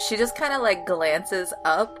do much. She just kind of like glances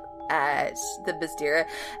up at the Bizdira,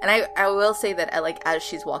 and I will say that as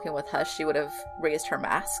she's walking with Hush, she would have raised her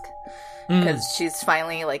mask because she's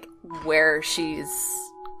finally like where she's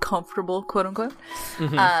comfortable, quote unquote.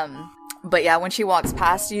 But yeah, when she walks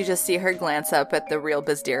past, you just see her glance up at the real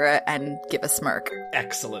Bizdira and give a smirk.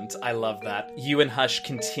 Excellent. I love that. You and Hush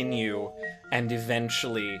continue, and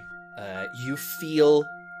eventually you feel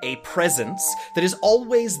a presence that is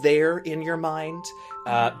always there in your mind,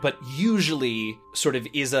 but usually sort of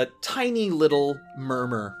is a tiny little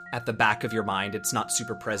murmur at the back of your mind. It's not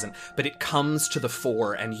super present, but it comes to the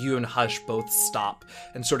fore, and you and Hush both stop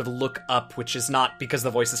and sort of look up, which is not because the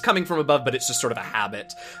voice is coming from above, but it's just sort of a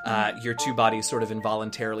habit. Your two bodies sort of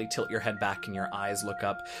involuntarily tilt your head back and your eyes look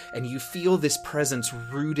up, and you feel this presence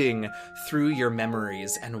rooting through your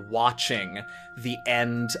memories and watching the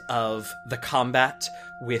end of the combat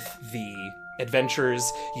with the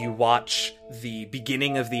adventurers. You watch the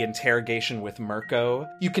beginning of the interrogation with Mirko.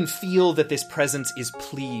 You can feel that this presence is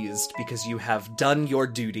pleased because you have done your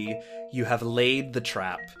duty, you have laid the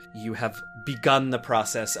trap, you have begun the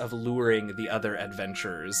process of luring the other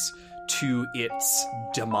adventurers to its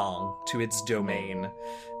domain,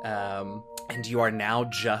 and you are now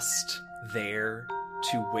just there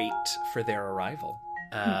to wait for their arrival.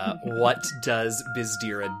 What does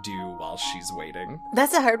Bizdira do while she's waiting?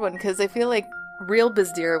 That's a hard one, because I feel like real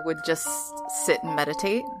Bizdira would just sit and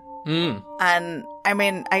meditate. And I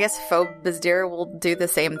mean, I guess faux Bizdira will do the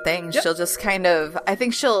same thing. Yep. She'll just kind of, I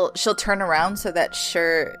think she'll turn around so that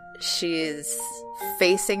she's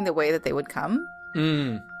facing the way that they would come.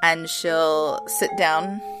 And she'll sit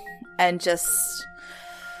down and just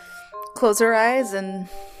close her eyes and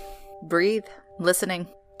breathe, listening.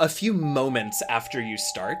 A few moments after you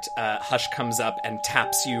start, Hush comes up and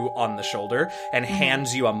taps you on the shoulder and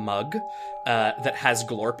hands you a mug that has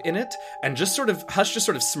glorp in it, and Hush just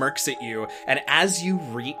sort of smirks at you, and as you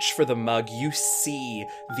reach for the mug, you see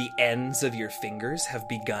the ends of your fingers have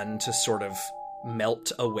begun to sort of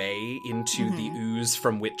melt away into the ooze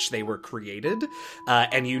from which they were created,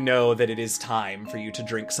 and you know that it is time for you to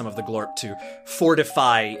drink some of the glorp to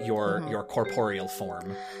fortify your corporeal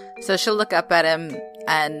form. So she'll look up at him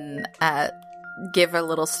and give a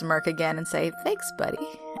little smirk again and say, "Thanks, buddy,"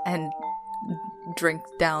 and drink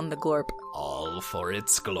down the glorp. All for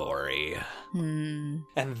its glory. And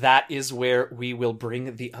that is where we will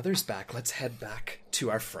bring the others back. Let's head back to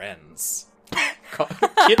our friends.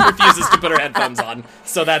 Kit refuses to put her headphones on,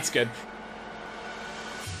 so that's good.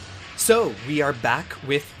 So, we are back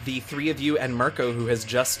with the three of you and Mirko, who has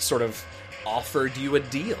just sort of offered you a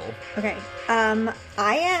deal. Okay.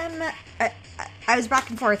 I was back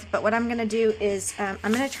and forth, but what I'm going to do is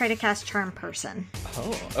I'm going to try to cast Charm Person.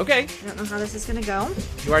 Oh, okay. I don't know how this is going to go.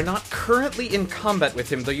 You are not currently in combat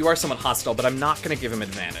with him, though you are somewhat hostile, but I'm not going to give him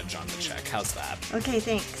advantage on the check. How's that? Okay,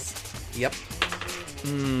 thanks. Yep.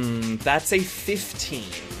 That's a 15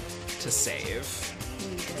 to save.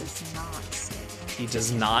 He does not save. He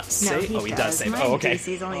does not save? No, he does save. My Oh, okay.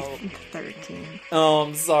 DC's only 13. Oh,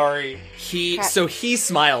 I'm sorry. So he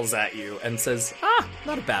smiles at you and says,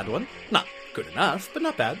 not a bad one. Not good enough, but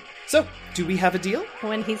not bad. So, do we have a deal?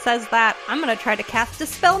 When he says that, I'm going to try to cast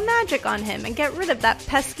Dispel Magic on him and get rid of that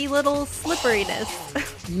pesky little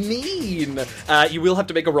slipperiness. Mean! You will have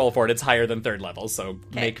to make a roll for it. It's higher than 3rd level, so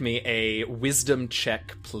make me a wisdom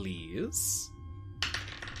check, please.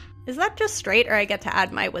 Is that just straight, or I get to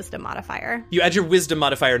add my wisdom modifier? You add your wisdom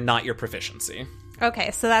modifier, not your proficiency.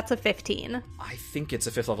 Okay, so that's a 15. I think it's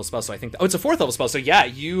a 5th level spell, so I think... it's a 4th level spell, so yeah,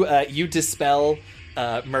 you dispel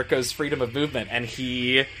Mirko's freedom of movement, and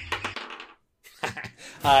he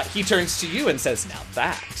turns to you and says, "Now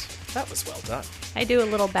that That was well done. I do a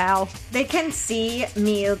little bow. They can see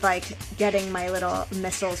me, like, getting my little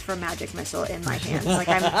missiles for magic missile in my hands. Like,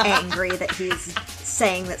 I'm angry that he's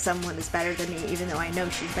saying that someone is better than me, even though I know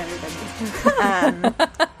she's better than me.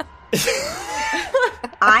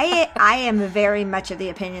 I am very much of the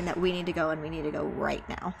opinion that we need to go, and we need to go right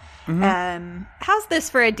now. How's this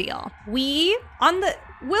for a deal?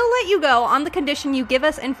 We'll let you go on the condition you give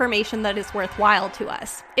us information that is worthwhile to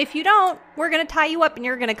us. If you don't, we're going to tie you up and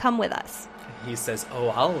you're going to come with us. He says,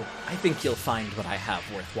 I think you'll find what I have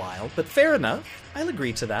worthwhile, but fair enough. I'll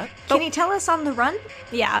agree to that. Can you tell us on the run?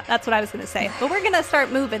 Yeah, that's what I was going to say. But we're going to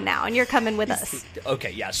start moving now, and you're coming with us.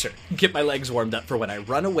 Okay, yeah, sure. Get my legs warmed up for when I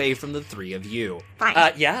run away from the three of you.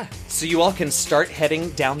 Fine. Yeah. So you all can start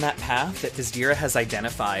heading down that path that Bizdira has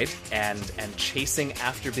identified and chasing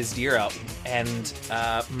after Bizdira. And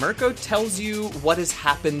Mirko tells you what has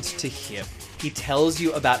happened to him. He tells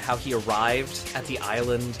you about how he arrived at the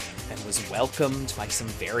island and was welcomed by some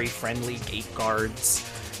very friendly gate guards.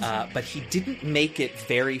 But he didn't make it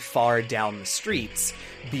very far down the streets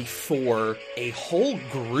before a whole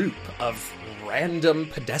group of random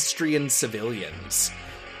pedestrian civilians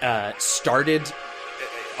started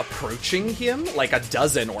approaching him, like a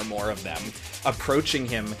dozen or more of them, approaching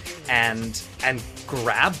him and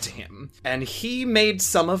grabbed him. And he made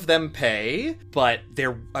some of them pay, but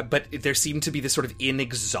there seemed to be this sort of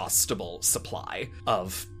inexhaustible supply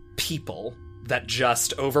of people that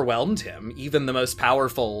just overwhelmed him. Even the most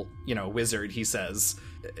powerful, wizard, he says,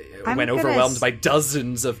 when overwhelmed by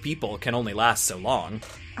dozens of people, can only last so long.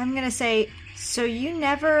 I'm gonna say, so you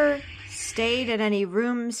never stayed in any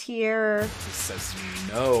rooms here? He says,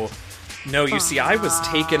 no, you see, I was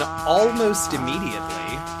taken almost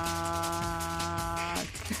immediately.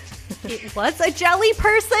 It was a jelly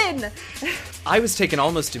person! I was taken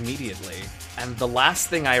almost immediately, and the last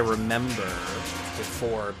thing I remember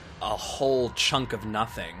before a whole chunk of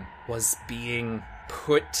nothing was being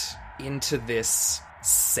put into this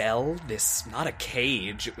cell, not a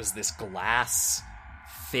cage, it was this glass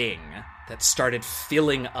thing that started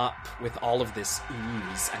filling up with all of this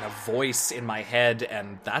ooze and a voice in my head,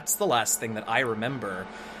 and that's the last thing that I remember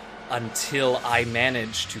until I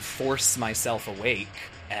managed to force myself awake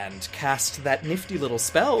and cast that nifty little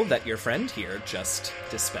spell that your friend here just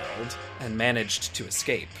dispelled and managed to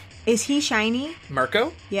escape. Is he shiny?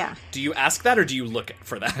 Mirko? Yeah. Do you ask that or do you look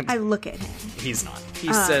for that? I look at him. He's not.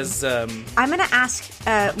 He says, I'm gonna ask,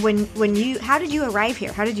 how did you arrive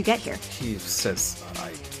here? How did you get here? He says,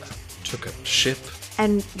 I took a ship.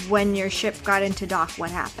 And when your ship got into dock,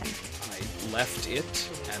 what happened? I left it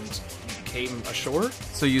and came ashore.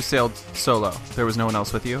 So you sailed solo. There was no one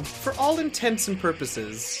else with you? For all intents and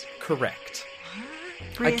purposes, correct.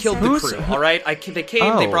 I Bria killed says- the crew, all right? They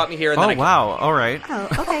came, they brought me here, and then wow, all right. Oh,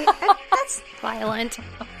 okay. That's... Violent.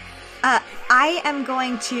 I am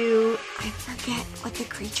going to... I forget what the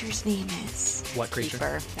creature's name is. What creature?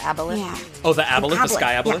 Keeper, aboleth. Yeah. Oh, the aboleth, the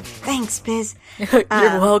sky Yeah. aboleth? Thanks, Biz. You're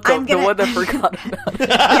welcome. I'm gonna- The one that forgot about it.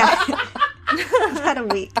 Yeah. I've had a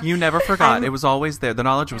week. You never forgot. It was always there. The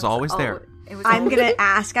knowledge was always there. I'm gonna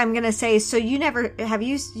ask. I'm gonna say. So you never have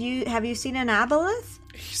you seen an aboleth?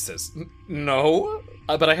 He says, no,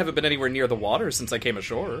 but I haven't been anywhere near the water since I came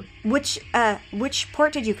ashore. Which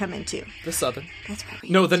port did you come into? The southern. That's where we.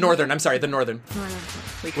 No, the northern. I'm sorry, the northern.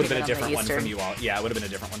 We Would have been a different one from you all. Yeah, it would have been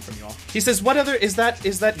a different one from you all. He says, what other, is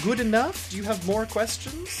that good enough? Do you have more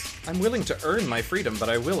questions? I'm willing to earn my freedom, but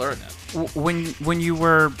I will earn it. When you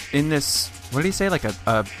were in this, what did he say? Like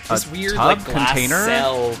a This weird, tub like, glass container?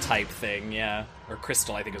 cell type thing, yeah. Or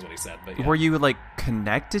crystal, I think is what he said, but yeah. Were you like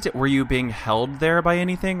connected? Were you being held there by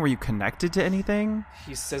anything? Were you connected to anything?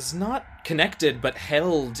 He says, not connected, but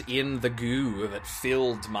held in the goo that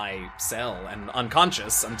filled my cell and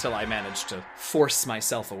unconscious until I managed to force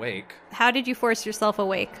myself awake. How did you force yourself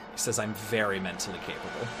awake? He says, I'm very mentally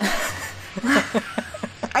capable.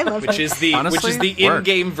 I love Which is the Honestly, work.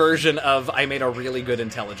 in-game version of I made a really good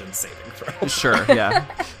intelligence saving throw. Sure, yeah.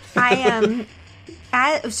 I am.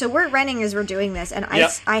 So we're running as we're doing this, and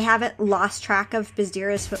Yep. I haven't lost track of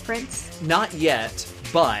Bizdira's footprints. Not yet,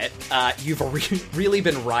 but you've really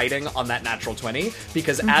been riding on that natural 20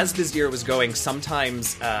 because as Bizdira was going,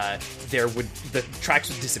 sometimes the tracks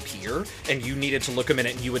would disappear, and you needed to look a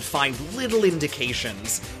minute, and you would find little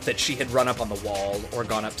indications that she had run up on the wall or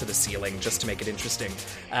gone up to the ceiling just to make it interesting.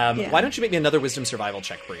 Why don't you make me another wisdom survival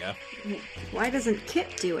check, Bria? Why doesn't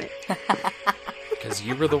Kit do it? Because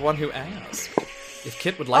you were the one who asked. If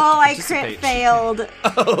Kit would like Oh, to I participate, crit failed.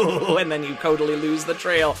 Oh, and then you totally lose the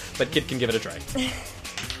trail. But Kit can give it a try.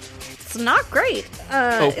 It's not great.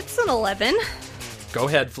 It's an 11. Go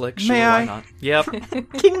ahead, Flick. Sure, May why I? not? Yep.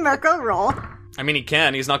 King Mirko roll. I mean, he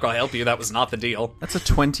can. He's not going to help you. That was not the deal. That's a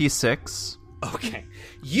 26. Okay.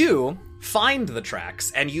 You find the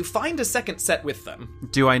tracks, and you find a second set with them.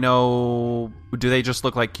 Do I know... Do they just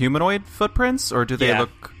look like humanoid footprints, or do they Yeah.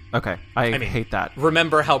 look... Okay, I mean, hate that.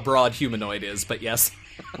 Remember how broad humanoid is, but yes,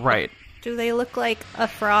 Right. Do they look like a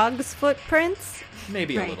frog's footprints?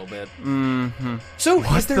 maybe a Right. little bit. Mm-hmm. So,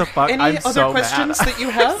 is there the fuck? any I'm other so questions mad. that you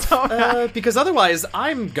have? Because otherwise,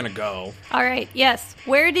 I'm gonna go. All right, yes.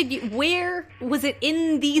 Where was it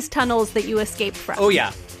in these tunnels that you escaped from? Oh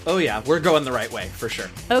yeah, we're going the right way, for sure.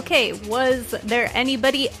 Okay, was there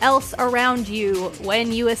anybody else around you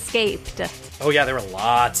when you escaped? Oh yeah, there were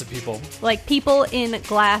lots of people. Like people in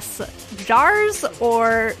glass jars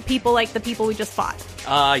or people like the people we just fought?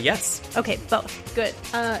 Yes. Okay, both. Good.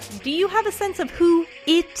 Do you have a sense of who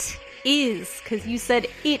it is? Because you said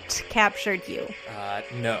it captured you.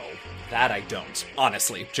 No, that I don't.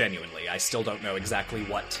 Honestly, genuinely, I still don't know exactly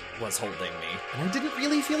what was holding me. And I didn't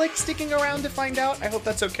really feel like sticking around to find out. I hope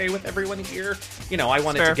that's okay with everyone here. You know, I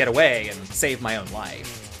wanted Fair. to get away and save my own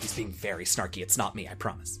life. He's being very snarky. It's not me, I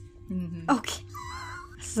promise. Okay.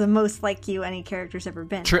 This is the most like you any character's ever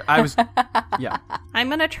been. True. I was... Yeah. I'm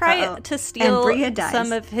gonna try Uh-oh. to steal And Bria dies.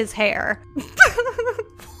 some of his hair.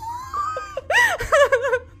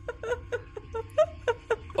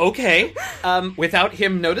 Okay, without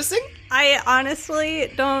him noticing? I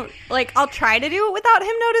honestly don't like. I'll try to do it without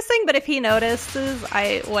him noticing, but if he notices,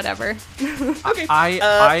 whatever. Okay.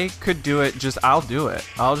 I could do it, I'll do it.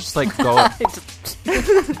 I'll just, like, go up.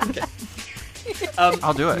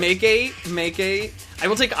 I'll do it. Make a... I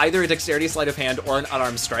will take either a dexterity sleight of hand or an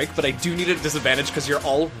unarmed strike, but I do need a disadvantage because you're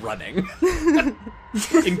all running.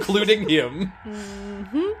 Including him.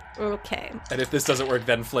 Okay. And if this doesn't work,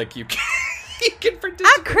 then Flick, you can... You can A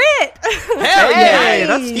participate. crit! Hell yeah! Hey,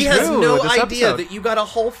 that's He has true, no this idea episode. that you got a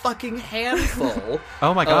whole fucking handful.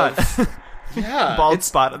 Oh my god. Yeah. Bald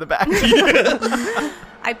spot on the back.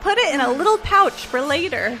 I put it in a little pouch for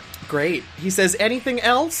later. Great. He says, anything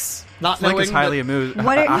else? Not Flick knowing is highly that- amused.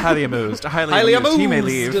 What are- Highly amused. Highly He may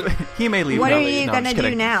amused. leave. He may leave. What No, are you no, I'm gonna just do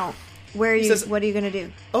kidding. now? Where are you? says- What are you gonna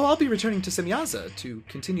do? Oh, I'll be returning to Semyaza to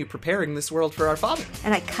continue preparing this world for our father.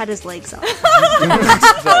 And I cut his legs off.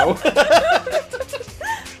 Though.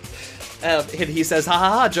 And he says, ha ha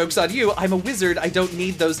ha, joke's on you. I'm a wizard. I don't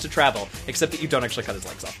need those to travel. Except that you don't actually cut his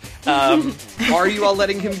legs off. Are you all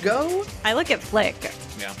letting him go? I look at Flick.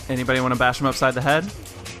 Yeah. Anybody want to bash him upside the head?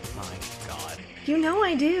 My God. You know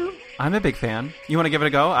I do. I'm a big fan. You want to give it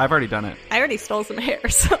a go? I've already done it. I already stole some hair,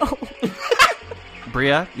 so.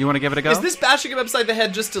 Bria, you want to give it a go? Is this bashing him upside the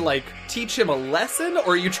head just to, like, teach him a lesson?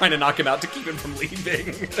 Or are you trying to knock him out to keep him from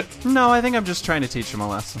leaving? No, I think I'm just trying to teach him a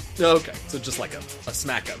lesson. Okay, so just like a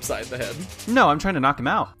smack upside the head. No, I'm trying to knock him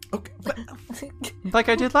out. Okay. But, Like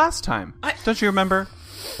I did last time. Don't you remember?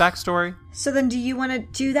 Backstory? So then, do you want to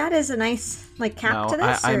do that as a nice like cap No, to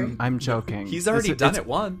this? or? I'm joking. he's already done it's- it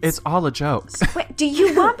once. It's all a joke. Wait, do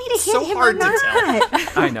you want me to hit so him hard or to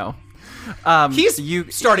not? I know. He's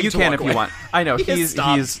starting You to can walk if away. you want. I know He has he's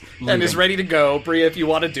stopped and is leaving. ready to go. Bria, if you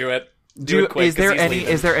want to do it, do it quick. Is there 'cause he's any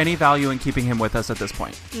leaving. is there any value in keeping him with us at this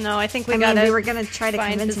point? No, I think we I got mean, it. we were gonna try to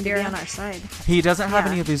find convince him to be Bizdira. on our side. He doesn't have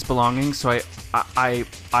Yeah. any of his belongings, so I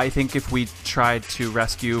think if we tried to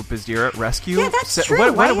rescue Bizdira, Yeah, that's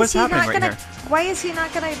true. What's happening right here? Why is he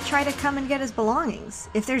not gonna try to come and get his belongings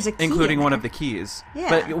if there's a key Including in one there? of the keys. Yeah.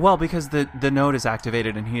 But because the node is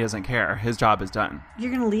activated and he doesn't care. His job is done.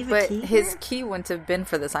 You're gonna leave a But key. his here? key wouldn't have been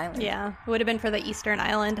for this island. Yeah, it would have been for the Eastern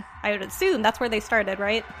Island. I would assume that's where they started,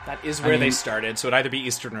 right? That is where they mean- started, so it'd either be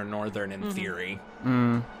Eastern or Northern in theory.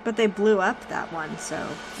 But they blew up that one, so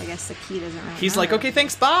I guess the key doesn't really He's like, matter. okay,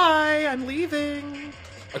 thanks, bye, I'm leaving.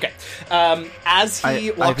 Okay. As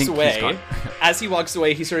he I walks think he's away, gone.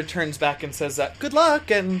 he sort of turns back and says, good luck,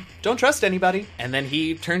 and don't trust anybody. And then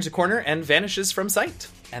he turns a corner and vanishes from sight.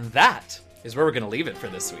 And that is where we're going to leave it for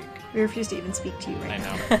this week. We refuse to even speak to you right I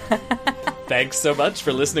now. know. Thanks so much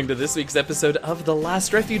for listening to this week's episode of The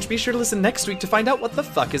Last Refuge. Be sure to listen next week to find out what the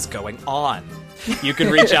fuck is going on. You can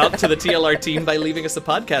reach out to the TLR team by leaving us a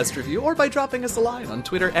podcast review or by dropping us a line on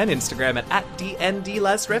Twitter and Instagram at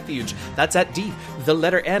 @DNDLastRefuge. That's at D, the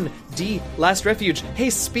letter N, D, Last Refuge. Hey,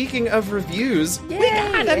 speaking of reviews, we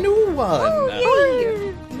got a new one.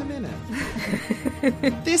 In a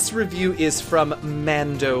minute. This review is from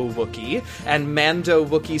Mando Wookie, and Mando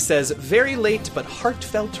Wookie says, very late but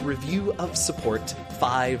heartfelt review of support,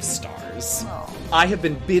 5 stars. I have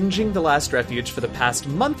been binging The Last Refuge for the past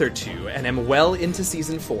month or two, and am well into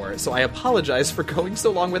season 4, so I apologize for going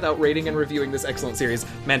so long without rating and reviewing this excellent series.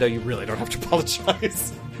 Mando, you really don't have to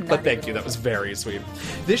apologize. But thank you, that was very sweet.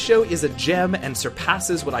 This show is a gem and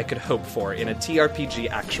surpasses what I could hope for in a TRPG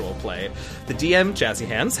actual play. The DM, Jazzy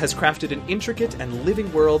Hands, has crafted an intricate and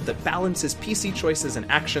living world that balances PC choices and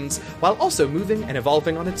actions while also moving and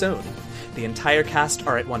evolving on its own. The entire cast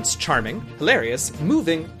are at once charming, hilarious,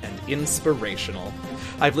 moving, and inspirational.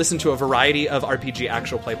 I've listened to a variety of RPG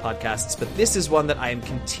actual play podcasts, but this is one that I am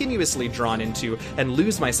continuously drawn into and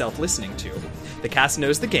lose myself listening to. The cast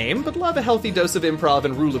knows the game, but love a healthy dose of improv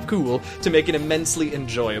and rule of cool to make an immensely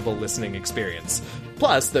enjoyable listening experience.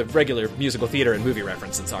 Plus, the regular musical theater and movie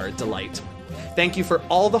references are a delight. Thank you for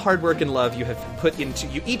all the hard work and love you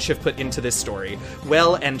each have put into this story.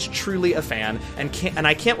 Well and truly a fan, and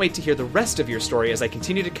I can't wait to hear the rest of your story as I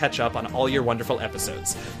continue to catch up on all your wonderful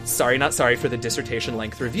episodes. Sorry not sorry for the dissertation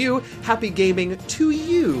length review. Happy gaming to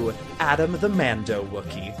you, Adam the Mando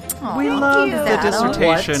Wookiee. We love the Adam.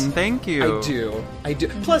 dissertation. What? Thank you. I do.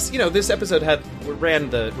 Plus, this episode ran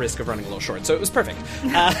the risk of running a little short, so it was perfect.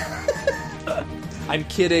 I'm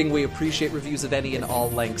kidding. We appreciate reviews of any and all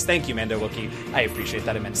lengths. Thank you, Mando Wookiee. I appreciate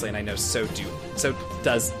that immensely, and I know so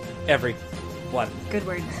does everyone. Good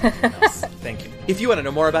word. Else. Thank you. If you want to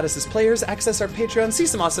know more about us as players, access our Patreon, see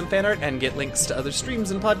some awesome fan art, and get links to other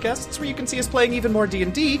streams and podcasts where you can see us playing even more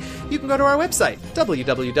D&D, you can go to our website,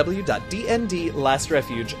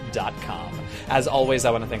 www.dndlastrefuge.com. As always,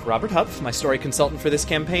 I want to thank Robert Hupf, my story consultant for this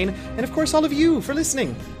campaign, and of course all of you for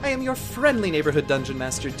listening. I am your friendly neighborhood dungeon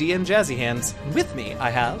master, DM Jazzy Hands. With me, I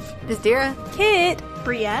have... Bizdira. Kit.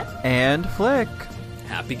 Briette. And Flick.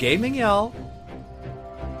 Happy gaming, y'all.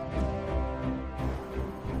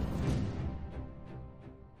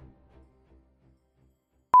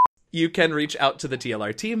 You can reach out to the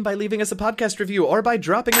TLR team by leaving us a podcast review or by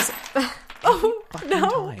dropping us... Oh, no.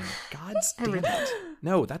 Time. God damn it.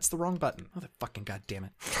 No, that's the wrong button. Motherfucking god damn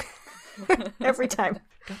it. Every time.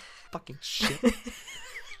 God fucking shit.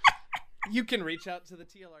 You can reach out to the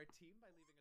TLR team by